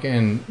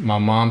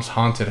mom's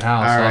haunted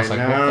house. All So I right, was like,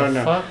 what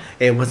the fuck?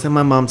 It wasn't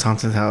my mom's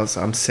haunted house.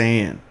 I'm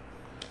saying,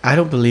 I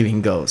don't believe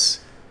in ghosts.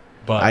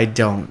 But I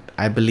don't.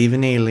 I believe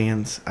in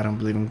aliens. I don't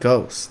believe in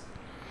ghosts.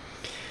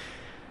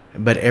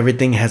 But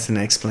everything has an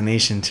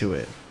explanation to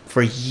it.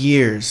 For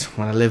years,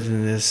 when I lived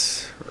in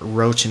this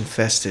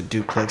roach-infested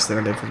duplex that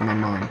I lived with my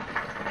mom,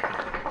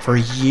 for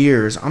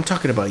years, I'm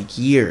talking about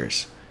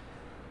years,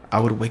 I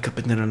would wake up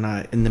in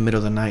the middle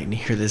of the night and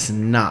hear this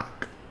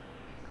knock.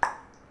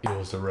 it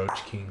was the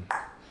Roach King.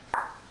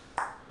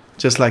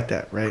 Just like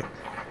that, right?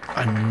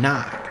 A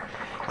knock.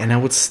 And I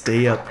would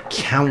stay up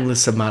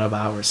countless amount of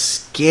hours,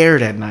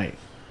 scared at night,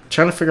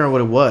 trying to figure out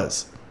what it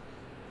was.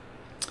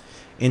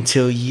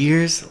 Until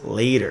years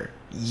later,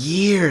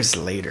 you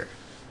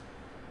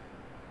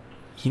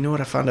know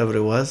what I found out what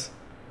it was?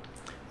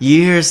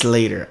 Years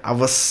later, I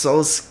was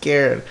so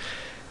scared.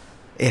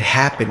 It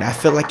happened. I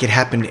felt like it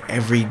happened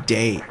every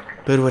day.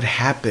 But it would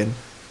happen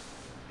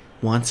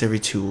once every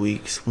 2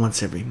 weeks,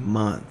 once every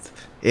month.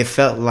 It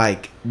felt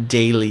like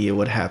daily it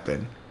would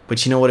happen.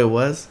 But you know what it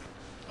was?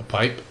 A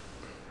pipe?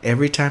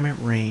 Every time it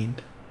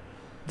rained,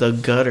 the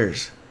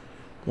gutters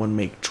would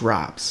make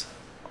drops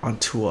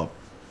onto a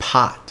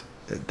pot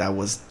that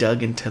was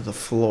dug into the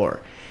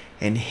floor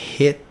and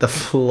hit the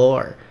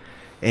floor.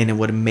 And it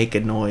would make a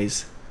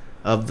noise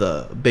of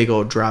the big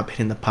old drop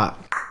hitting the pot.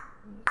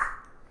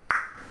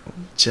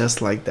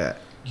 Just like that.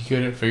 You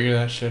couldn't figure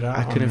that shit out?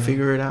 I couldn't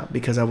figure it out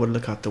because I would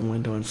look out the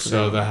window and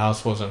So the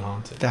house wasn't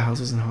haunted? The house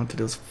wasn't haunted.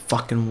 It was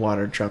fucking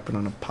water dropping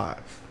on a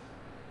pot.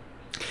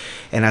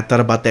 And I thought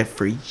about that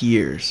for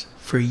years.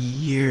 For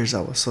years,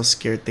 I was so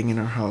scared thinking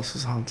our house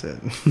was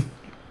haunted.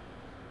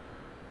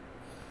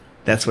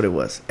 That's what it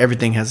was.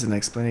 Everything has an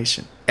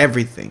explanation.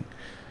 Everything.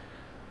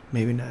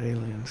 Maybe not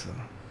aliens, though.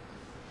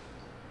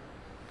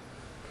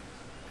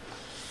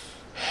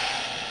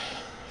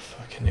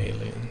 Fucking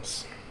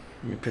aliens.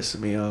 You're pissing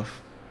me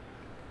off.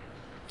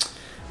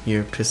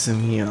 You're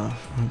pissing me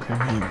off. Okay,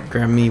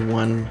 grab me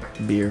one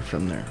beer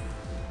from there.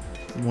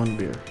 One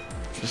beer.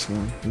 Just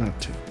one, not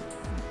two.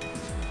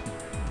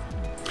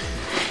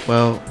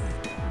 Well,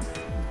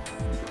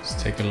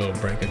 let's take a little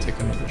break and take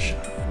another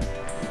shot.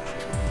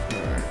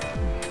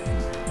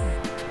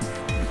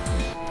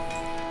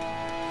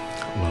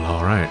 Well,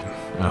 all right.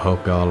 I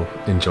hope y'all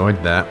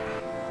enjoyed that.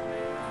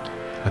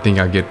 I think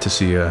I get to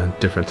see a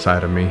different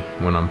side of me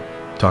when I'm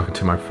talking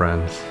to my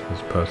friends as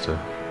opposed to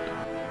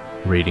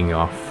reading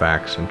off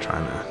facts and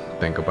trying to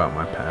think about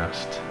my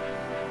past.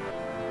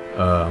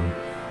 I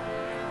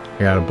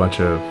got a bunch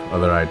of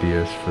other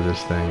ideas for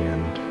this thing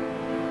and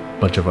a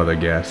bunch of other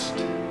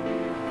guests.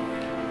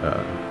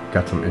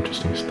 Got some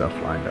interesting stuff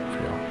lined up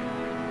for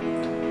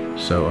y'all.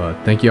 So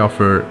thank y'all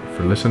for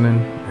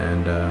listening,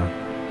 and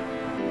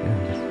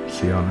yeah, just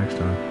see y'all next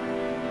time.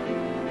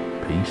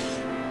 Peace.